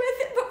picture with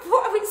it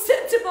before we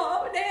sent them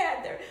home. They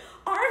had their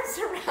arms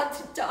around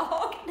the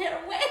dog and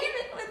they're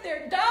waving with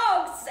their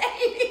dog,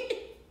 Sadie,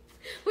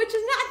 which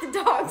is not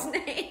the dog's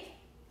name.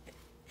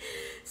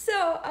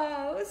 So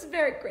it was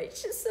very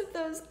gracious of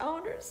those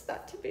owners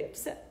not to be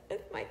upset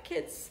with my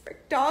kids for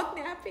dog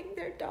napping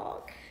their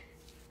dog.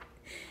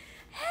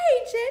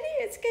 Hey, Jenny,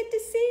 it's good to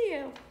see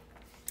you.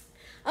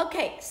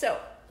 Okay, so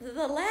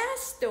the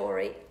last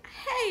story.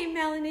 Hey,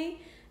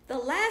 Melanie, the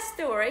last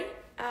story.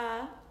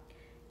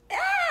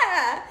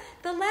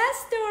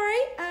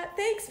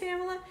 Thanks,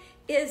 Pamela,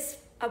 is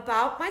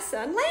about my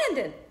son,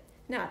 Landon.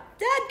 Now,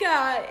 that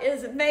guy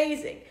is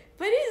amazing,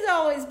 but he's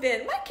always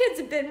been, my kids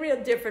have been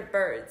real different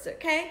birds,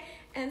 okay?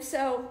 And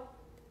so,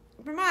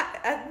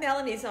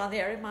 Melanie's on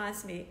there,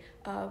 reminds me,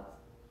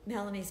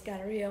 Melanie's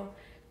got a real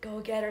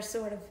go-getter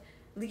sort of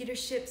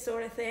leadership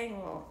sort of thing.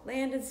 Well,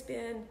 Landon's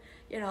been,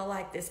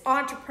 like this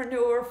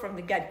entrepreneur from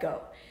the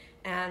get-go,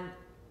 and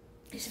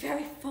he's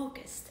very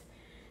focused.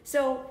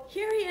 So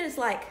here he is,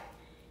 like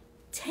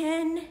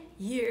 10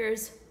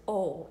 years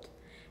old.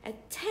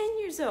 At 10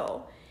 years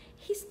old,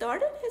 he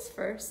started his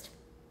first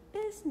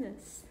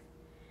business.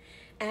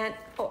 And,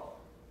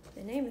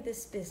 the name of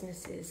this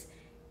business is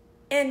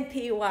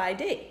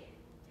NPYD.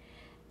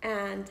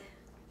 And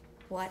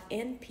what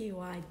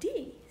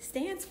NPYD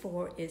stands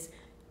for is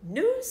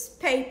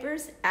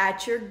Newspapers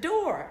at Your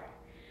Door.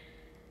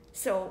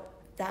 So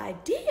the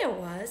idea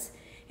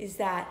is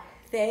that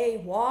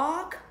they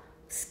walk,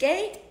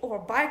 skate, or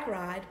bike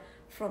ride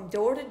from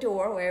door to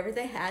door wherever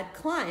they had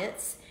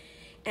clients,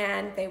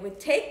 and they would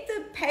take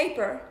the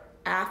paper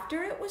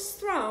after it was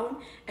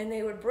thrown and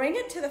they would bring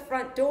it to the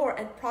front door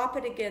and prop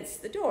it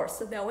against the door.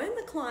 So that when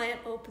the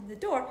client opened the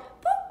door,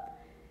 boop,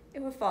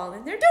 it would fall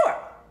in their door.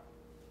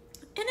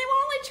 And they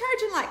were only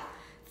charging like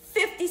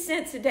 50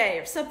 cents a day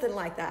or something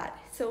like that.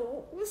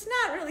 So it was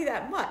not really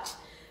that much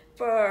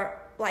for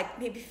like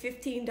maybe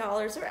 $15,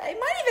 or it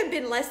might even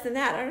been less than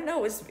that. I don't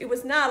know. It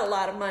was not a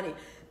lot of money.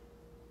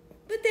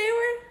 But they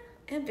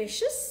were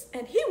ambitious,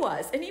 and he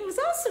was. And he was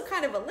also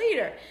kind of a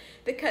leader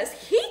because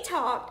he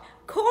taught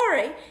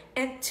Corey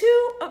and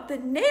 2 of the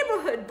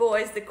neighborhood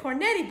boys, the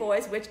Cornetti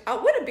boys, which I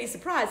wouldn't be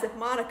surprised if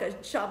Monica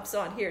jumps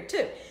on here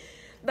too.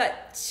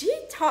 But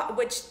she taught,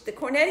 which the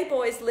Cornetti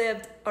boys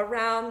lived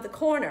around the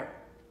corner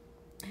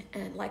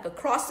and like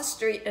across the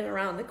street and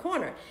around the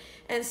corner.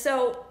 And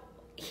so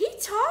he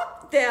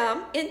taught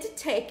them into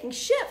taking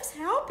shifts,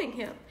 helping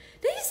him.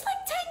 He's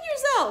like 10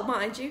 years old,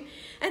 mind you.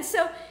 And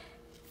so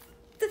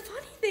the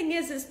funny thing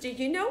is do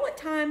you know what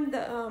time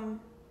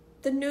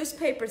the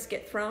newspapers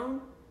get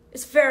thrown?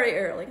 It's very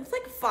early. It's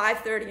like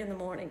 5:30 in the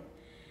morning.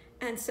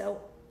 And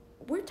so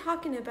we're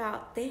talking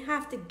about they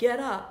have to get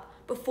up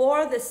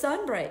before the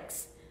sun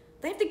breaks.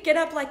 They have to get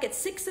up like at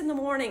 6 in the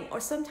morning or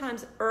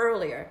sometimes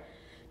earlier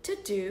to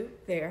do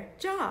their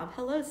job.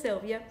 Hello,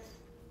 Sylvia.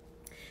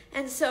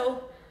 And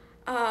so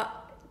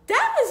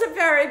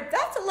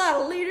that's a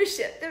lot of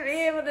leadership to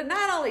be able to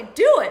not only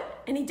do it,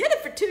 and he did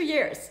it for 2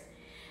 years,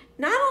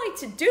 not only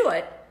to do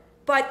it,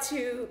 but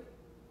to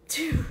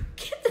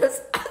get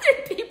those other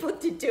people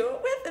to do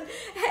it with him.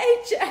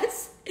 Hey,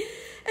 Jess.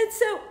 And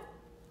so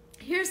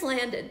here's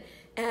Landon,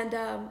 and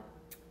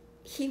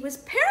he was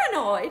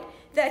paranoid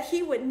that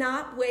he would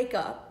not wake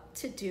up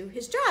to do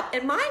his job.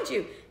 And mind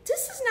you,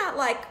 this is not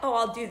like, oh,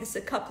 I'll do this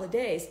a couple of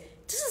days.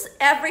 This is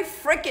every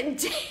freaking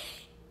day,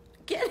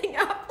 getting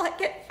up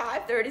like at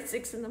 5:30,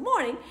 6 in the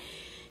morning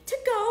to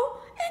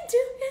go and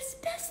do his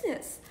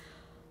business.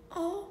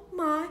 Oh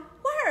my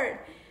word.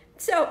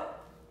 So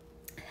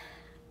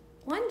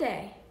one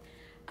day,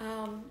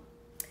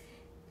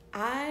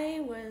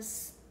 I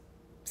was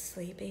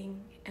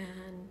sleeping,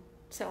 and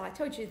so I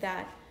told you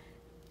that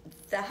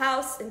the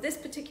house, in this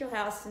particular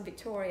house in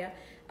Victoria,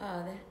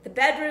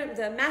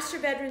 the master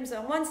bedroom's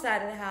on one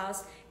side of the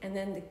house, and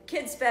then the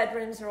kids'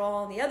 bedrooms are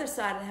all on the other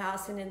side of the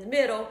house, and in the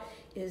middle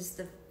is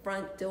the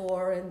front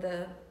door and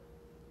the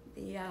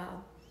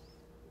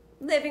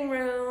living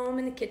room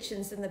and the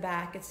kitchen's in the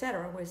back,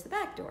 etc. Where's the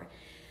back door?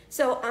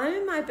 So I'm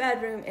in my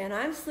bedroom and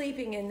I'm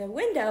sleeping, and the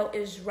window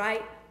is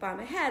right by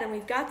my head, and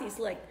we've got these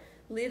like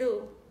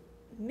little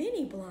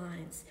mini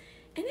blinds,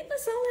 and it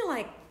was only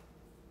like,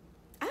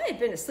 I had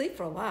been asleep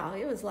for a while.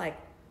 It was like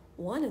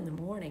 1 in the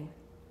morning,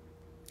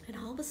 and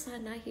all of a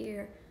sudden I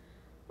hear,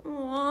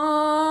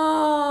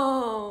 whoa.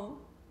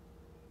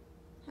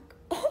 Like,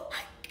 oh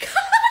my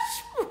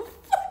gosh, what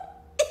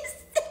is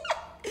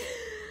that?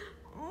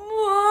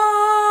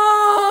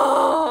 Whoa.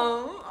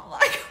 I'm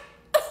like,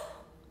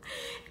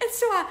 and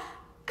so I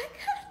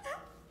got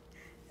up,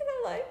 and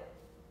I'm like,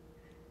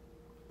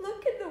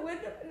 look in the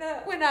window, and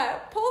when I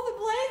pull the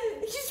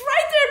blinds, he's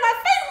right there in my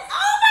face.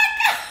 Oh my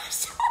gosh,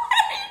 what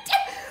are you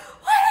doing?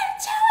 What are you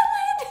doing,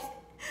 Landon?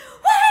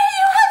 Why are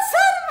you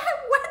outside of my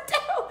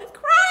window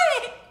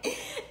crying?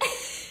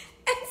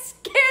 And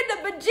scared the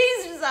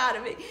bejesus out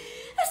of me.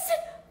 I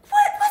said,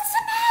 what's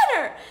the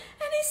matter?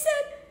 And he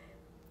said,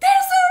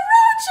 there's a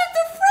roach at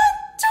the front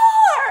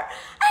door.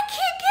 I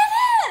can't get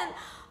in.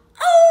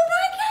 Oh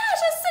my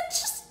gosh. I said,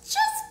 just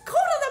go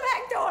to the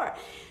back door.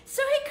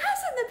 So he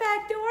comes in the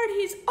back door, and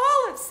he's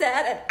all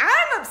upset, and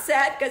I'm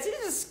upset because he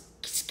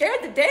just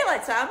scared the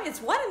daylights out of me.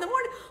 It's 1 in the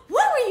morning.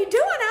 What were you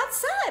doing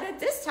outside at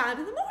this time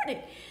in the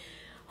morning?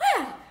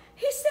 Well,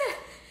 he said,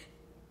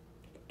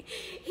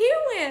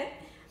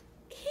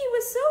 he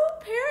was so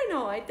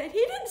paranoid that he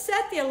didn't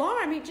set the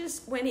alarm. He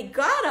just, when he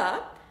got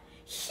up,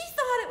 he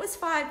thought it was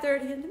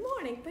 5:30 in the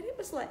morning, but it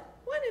was like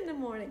 1 in the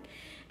morning.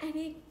 And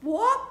he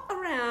walked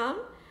around,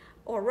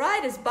 or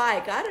ride his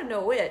bike, I don't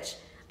know which,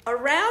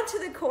 around to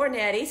the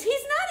Cornettis. He's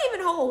not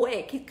even whole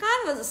awake. He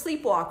kind of was a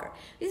sleepwalker.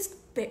 He's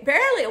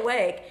barely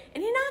awake,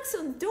 and he knocks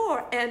on the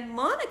door, and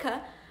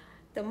Monica,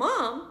 the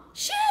mom,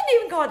 she hadn't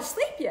even gone to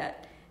sleep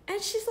yet.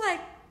 And she's like,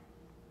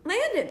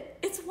 Landon,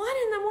 it's 1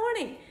 in the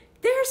morning.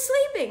 They're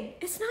sleeping.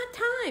 It's not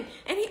time.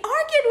 And he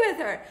argued with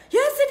her.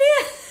 Yes, it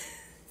is.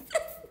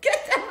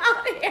 Get them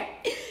out of here.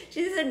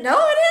 She said, no,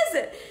 it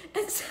isn't.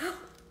 And so,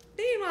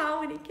 meanwhile,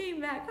 when he came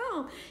back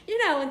home, you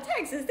know, in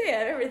Texas,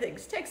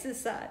 everything's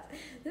Texas size.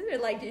 There was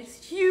like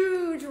this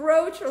huge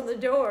roach on the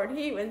door, and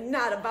he was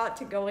not about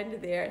to go into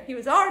there. He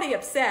was already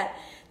upset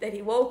that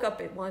he woke up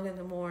at 1 in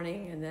the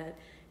morning and that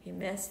he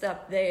messed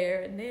up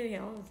there, and then, you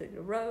know, the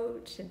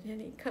roach, and then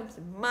he comes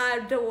to my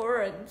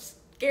door and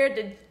scared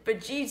the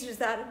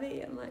bejesus out of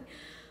me. I'm like,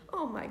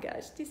 oh my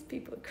gosh, these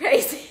people are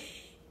crazy.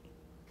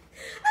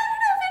 I don't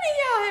know if any of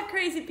y'all have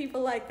crazy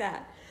people like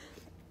that.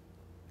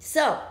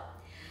 So,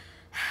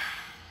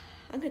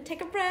 I'm going to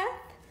take a breath.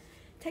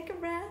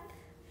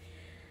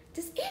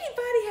 Does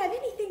anybody have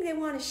anything they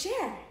want to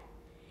share?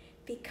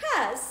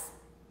 Because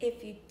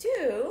if you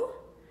do,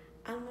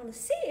 I'm going to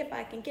see if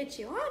I can get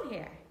you on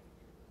here.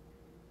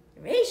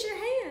 Raise your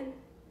hand.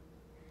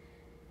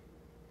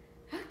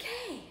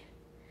 Okay.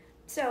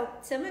 So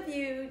some of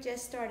you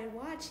just started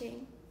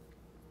watching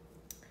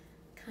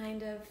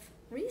kind of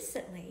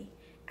recently,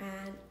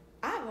 and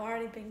I've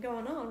already been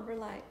going on for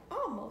like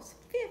almost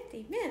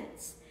 50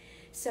 minutes.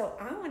 So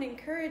I want to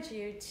encourage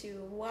you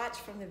to watch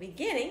from the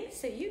beginning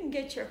so you can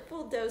get your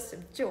full dose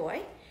of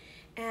joy.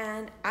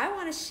 And I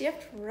want to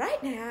shift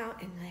right now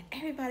and let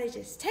everybody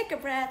just take a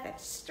breath and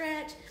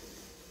stretch.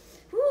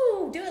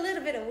 Woo, do a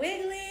little bit of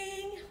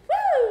wiggling.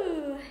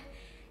 Woo!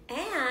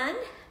 And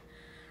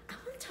I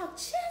want to talk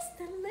just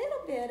a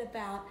little bit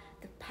about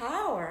the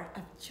power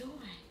of joy.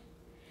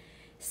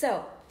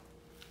 So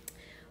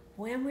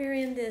when we're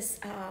in this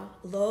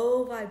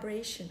low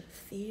vibration of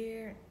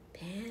fear,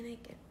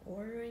 panic, and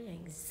worry,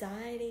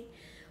 anxiety,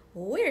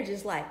 we're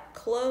just like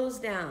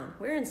closed down.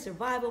 We're in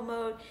survival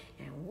mode,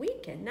 and we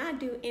cannot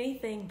do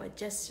anything but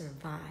just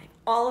survive.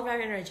 All of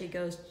our energy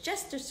goes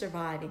just to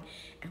surviving,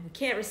 and we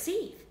can't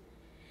receive.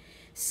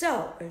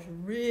 So it's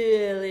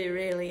really,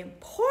 really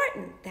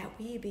important that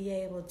we be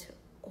able to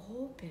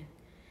open,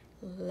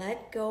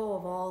 let go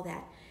of all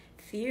that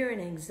fear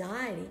and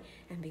anxiety,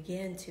 and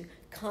begin to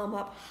come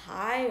up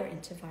higher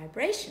into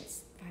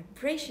vibrations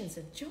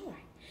of joy.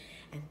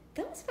 And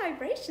those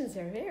vibrations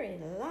are very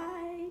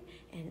light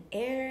and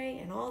airy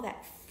and all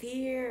that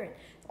fear, and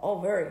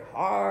all very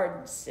hard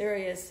and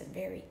serious and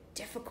very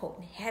difficult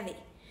and heavy.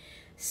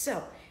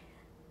 So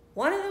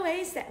one of the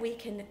ways that we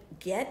can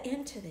get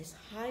into this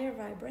higher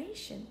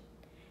vibration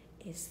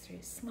is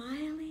through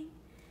smiling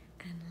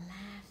and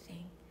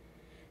laughing.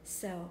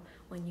 So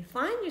when you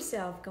find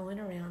yourself going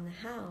around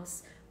the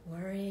house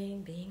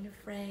worrying, being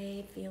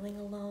afraid, feeling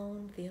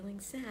alone, feeling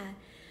sad,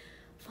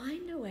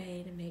 find a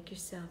way to make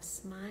yourself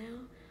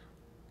smile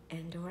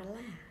and or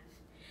laugh.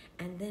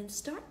 And then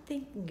start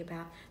thinking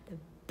about the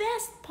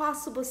best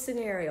possible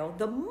scenario,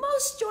 the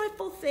most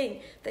joyful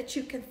thing that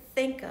you can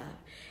think of.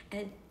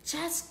 And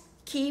just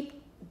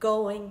keep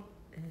going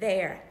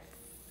there,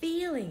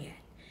 feeling it,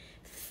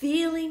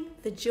 feeling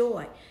the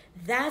joy.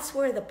 That's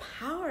where the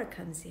power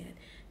comes in.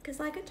 Because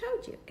like I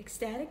told you,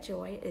 ecstatic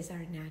joy is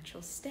our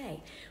natural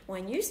state.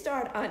 When you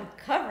start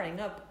uncovering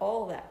up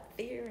all that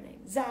fear and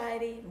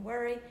anxiety and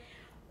worry,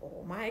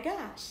 oh my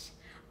gosh,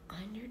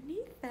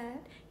 underneath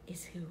that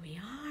is who we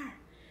are,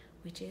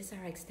 which is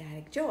our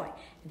ecstatic joy.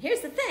 And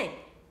here's the thing,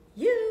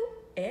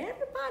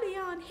 everybody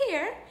on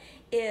here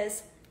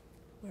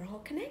we're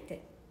all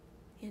connected.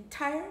 The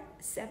entire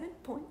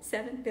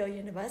 7.7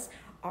 billion of us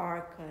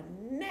are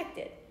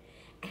connected.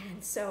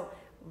 And so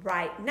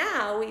right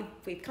now,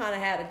 we've kind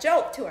of had a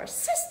jolt to our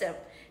system,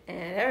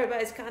 and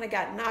everybody's kind of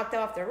got knocked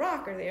off their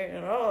rocker there.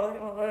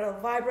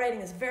 Vibrating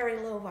is very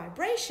low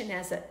vibration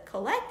as a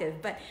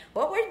collective. But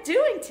what we're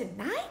doing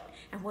tonight,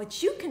 and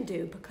what you can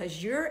do,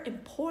 because you're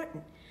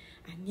important,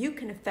 and you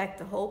can affect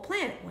the whole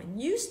planet. When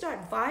you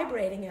start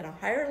vibrating at a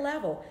higher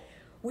level,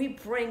 we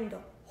bring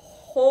the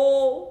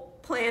whole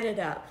planet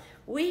up.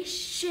 We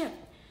shift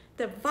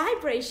the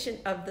vibration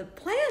of the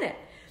planet.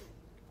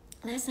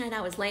 Last night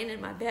I was laying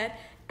in my bed,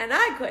 and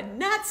I could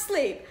not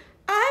sleep.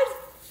 I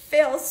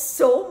felt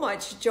so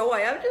much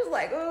joy. I'm just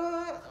like,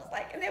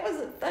 and there was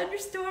a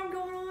thunderstorm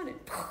going on, and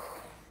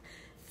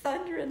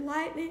thunder and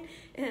lightning.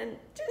 And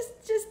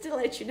just to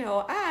let you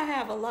know, I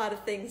have a lot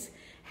of things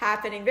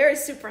happening, very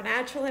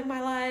supernatural in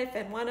my life.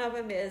 And one of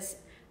them is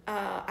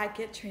I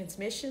get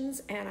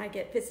transmissions and I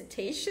get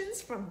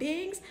visitations from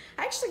beings.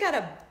 I actually got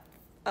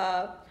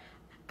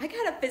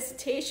a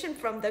visitation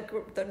from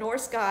the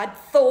Norse god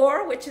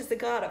Thor, which is the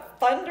god of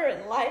thunder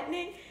and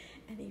lightning.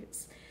 And he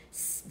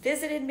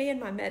visited me in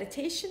my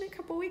meditation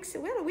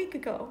a week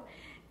ago.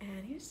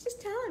 And he was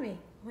just telling me,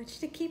 I want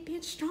you to keep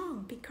being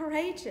strong, be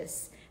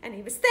courageous. And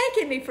he was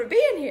thanking me for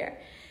being here.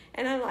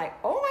 And I'm like,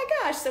 oh my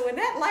gosh. So when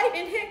that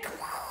lightning hit,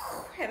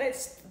 and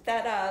it's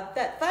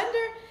that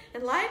thunder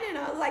and lightning,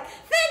 I was like,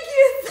 thank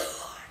you,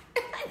 Thor.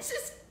 And I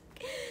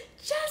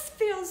just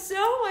feel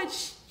so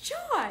much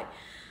joy.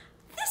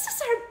 This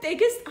is our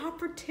biggest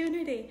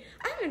opportunity.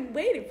 I've been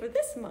waiting for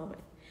this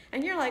moment.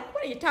 And you're like,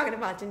 what are you talking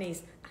about,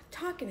 Denise? I'm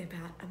talking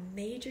about a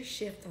major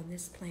shift on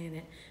this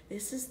planet.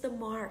 This is the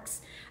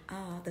marks,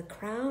 the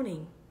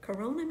crowning.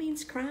 Corona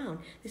means crown.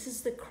 This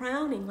is the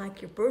crowning,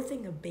 like you're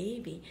birthing a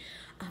baby,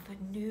 of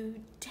a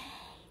new day.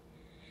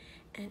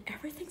 And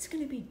everything's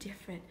going to be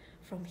different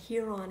from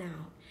here on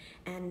out.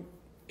 And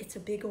it's a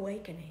big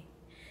awakening.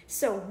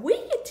 So we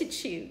get to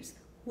choose.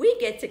 We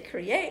get to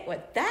create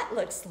what that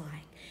looks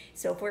like.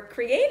 So if we're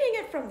creating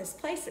it from this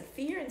place of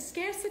fear and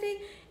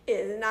scarcity,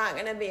 it's not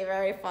going to be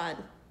very fun.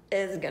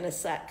 It's going to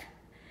suck.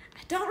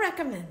 I don't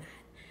recommend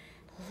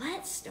that.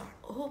 Let's start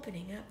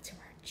opening up to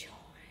our joy.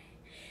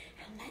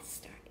 And let's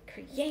start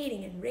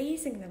creating and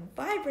raising the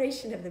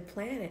vibration of the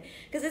planet.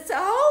 Because it's a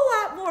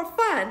whole lot more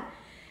fun.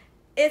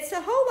 It's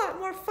a whole lot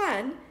more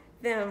fun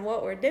than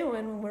what we're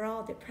doing when we're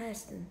all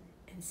depressed and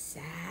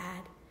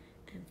sad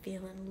and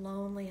feeling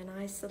lonely and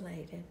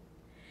isolated.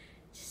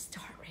 Just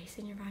start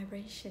raising your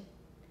vibration.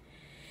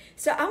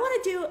 So I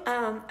want to do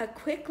a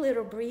quick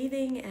little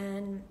breathing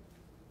and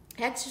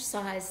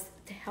exercise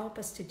to help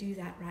us to do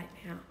that right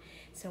now.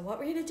 So what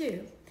we're going to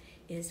do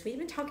is we've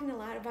been talking a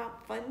lot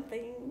about fun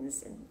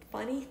things and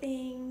funny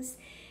things.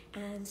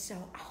 And so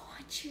I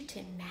want you to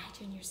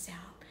imagine yourself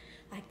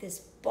like this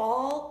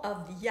ball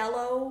of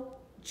yellow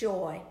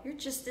joy. You're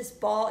just this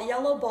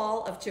yellow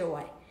ball of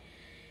joy.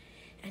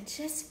 And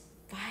just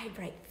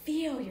vibrate.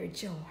 Feel your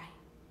joy.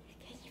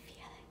 Can you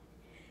feel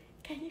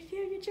it? Can you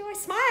feel your joy?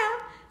 Smile.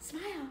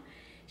 Smile.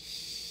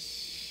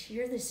 Shh.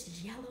 You're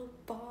this yellow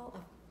ball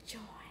of joy.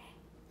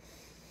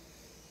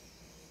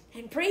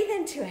 And breathe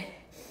into it.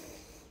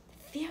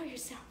 Feel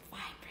yourself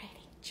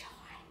vibrating joy.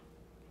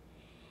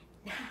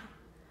 Now,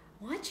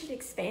 I want you to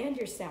expand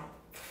yourself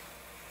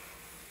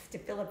to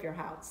fill up your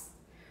house.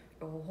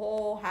 Your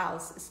whole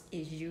house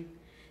is you,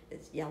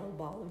 this yellow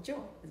ball of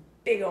joy. This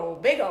big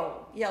old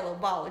yellow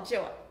ball of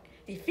joy.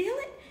 Do you feel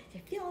it? Do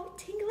you feel all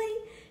tingly?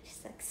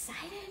 Just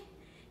excited?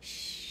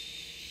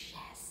 Shh,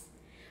 yes.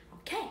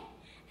 Okay,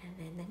 and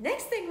then the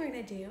next thing we're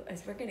going to do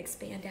is we're going to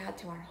expand out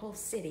to our whole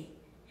city.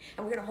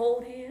 And we're going to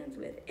hold hands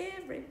with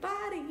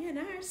everybody in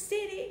our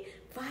city,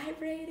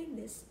 vibrating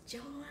this joy,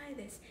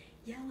 this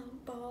yellow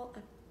ball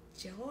of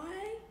joy.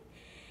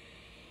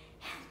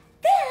 And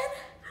then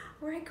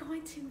we're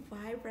going to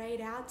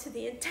vibrate out to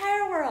the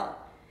entire world.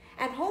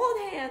 and hold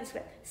hands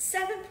with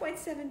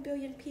 7.7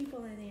 billion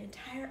people in the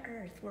entire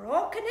earth. We're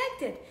all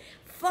connected,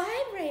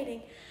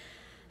 vibrating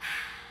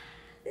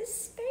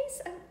this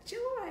space of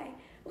joy.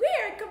 We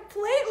are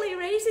completely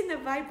raising the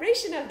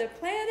vibration of the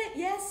planet.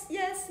 Yes,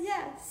 yes,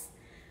 yes.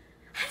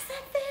 How does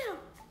that feel?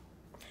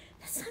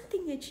 That's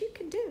something that you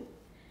can do.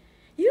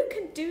 You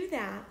can do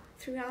that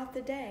throughout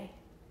the day.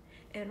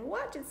 And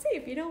watch and see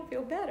if you don't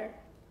feel better.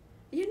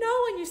 You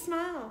know when you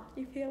smile,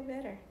 you feel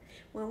better.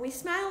 When we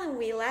smile and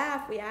we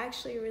laugh, we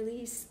actually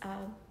release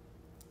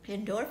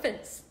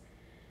endorphins.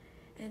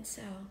 And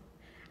so,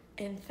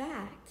 in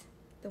fact,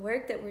 the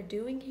work that we're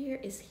doing here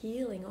is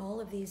healing all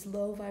of these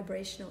low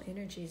vibrational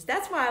energies.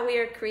 That's why we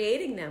are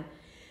creating them.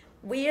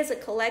 We as a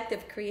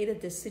collective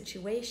created this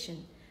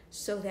situation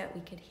so that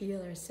we could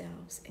heal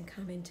ourselves and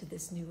come into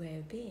this new way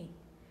of being.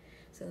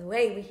 So the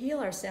way we heal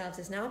ourselves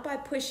is not by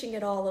pushing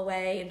it all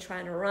away and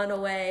trying to run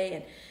away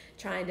and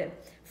trying to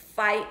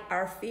fight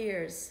our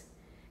fears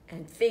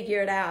and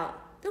figure it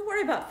out. Don't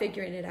worry about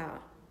figuring it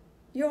out.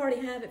 You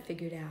already have it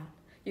figured out.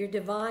 Your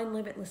divine,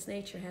 limitless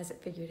nature has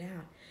it figured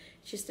out.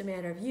 It's just a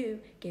matter of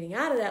you getting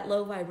out of that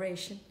low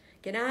vibration,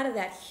 getting out of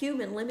that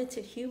human,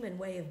 limited human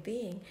way of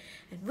being,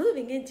 and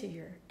moving into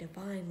your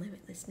divine,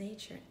 limitless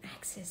nature and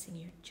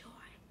accessing your joy.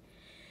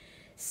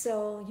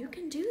 So you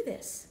can do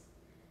this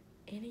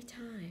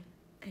anytime,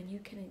 and you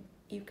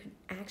can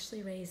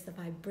actually raise the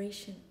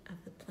vibration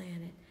of the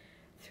planet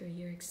through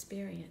your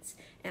experience.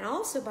 And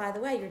also, by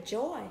the way, your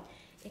joy,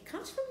 it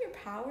comes from your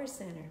power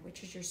center,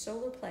 which is your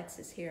solar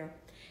plexus here.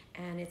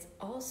 And it's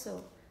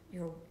also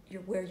your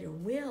where your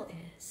will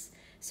is.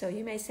 So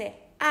you may say,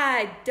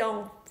 I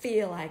don't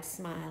feel like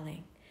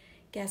smiling.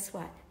 Guess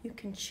what? You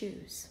can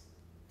choose.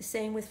 The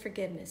same with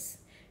forgiveness.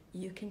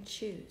 You can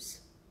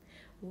choose.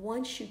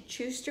 Once you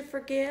choose to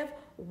forgive,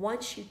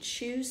 once you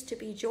choose to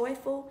be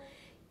joyful,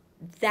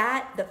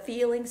 that the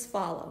feelings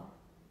follow.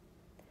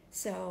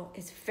 So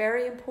it's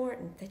very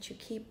important that you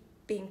keep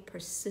being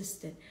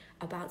persistent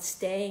about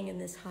staying in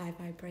this high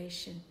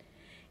vibration.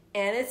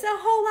 And it's a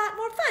whole lot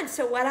more fun.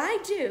 So what I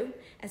do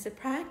as a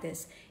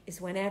practice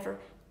is whenever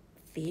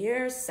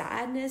fear,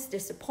 sadness,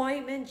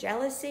 disappointment,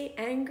 jealousy,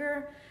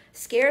 anger,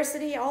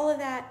 scarcity, all of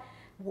that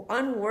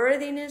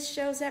unworthiness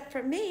shows up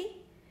for me,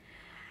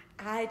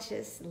 I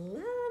just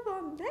love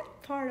on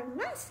that part of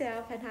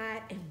myself and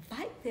I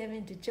invite them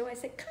into joy. I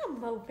say,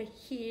 come over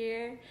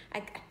here.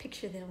 I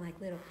picture them like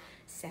little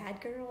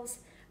sad girls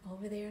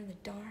over there in the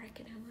dark,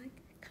 and I'm like,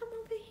 come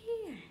over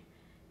here.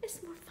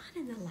 It's more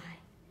fun in the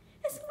light.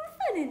 It's more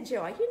fun in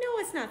joy. You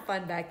know it's not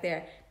fun back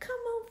there. Come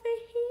over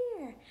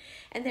here.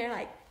 And they're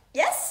like,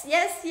 yes,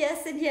 yes,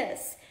 yes, and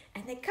yes.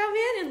 And they come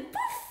in and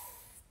poof,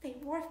 they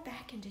morph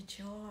back into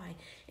joy,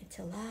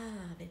 into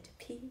love, into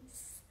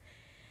peace.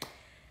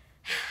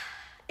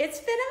 It's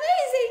been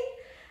amazing.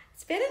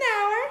 It's been an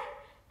hour,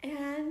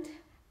 and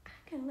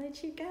I'm going to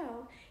let you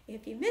go.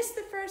 If you missed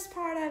the first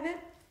part of it,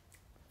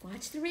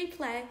 watch the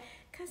replay,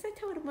 because I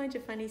told a bunch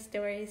of funny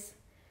stories.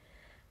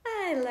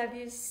 I love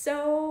you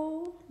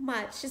so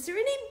much. Does there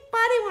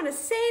anybody want to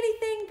say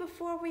anything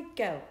before we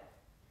go?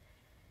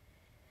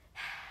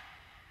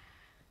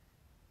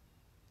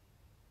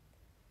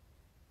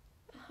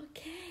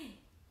 Okay.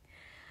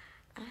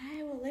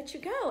 I will let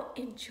you go.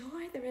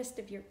 Enjoy the rest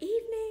of your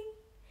evening.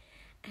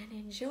 And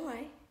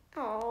enjoy.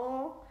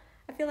 Oh,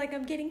 I feel like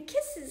I'm getting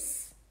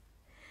kisses.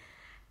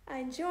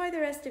 Enjoy the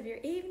rest of your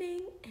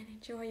evening and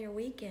enjoy your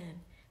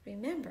weekend.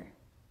 Remember,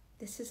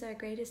 this is our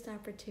greatest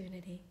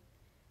opportunity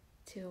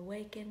to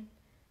awaken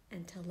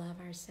and to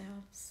love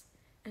ourselves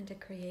and to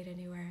create a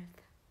new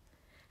earth.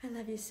 I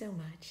love you so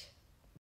much.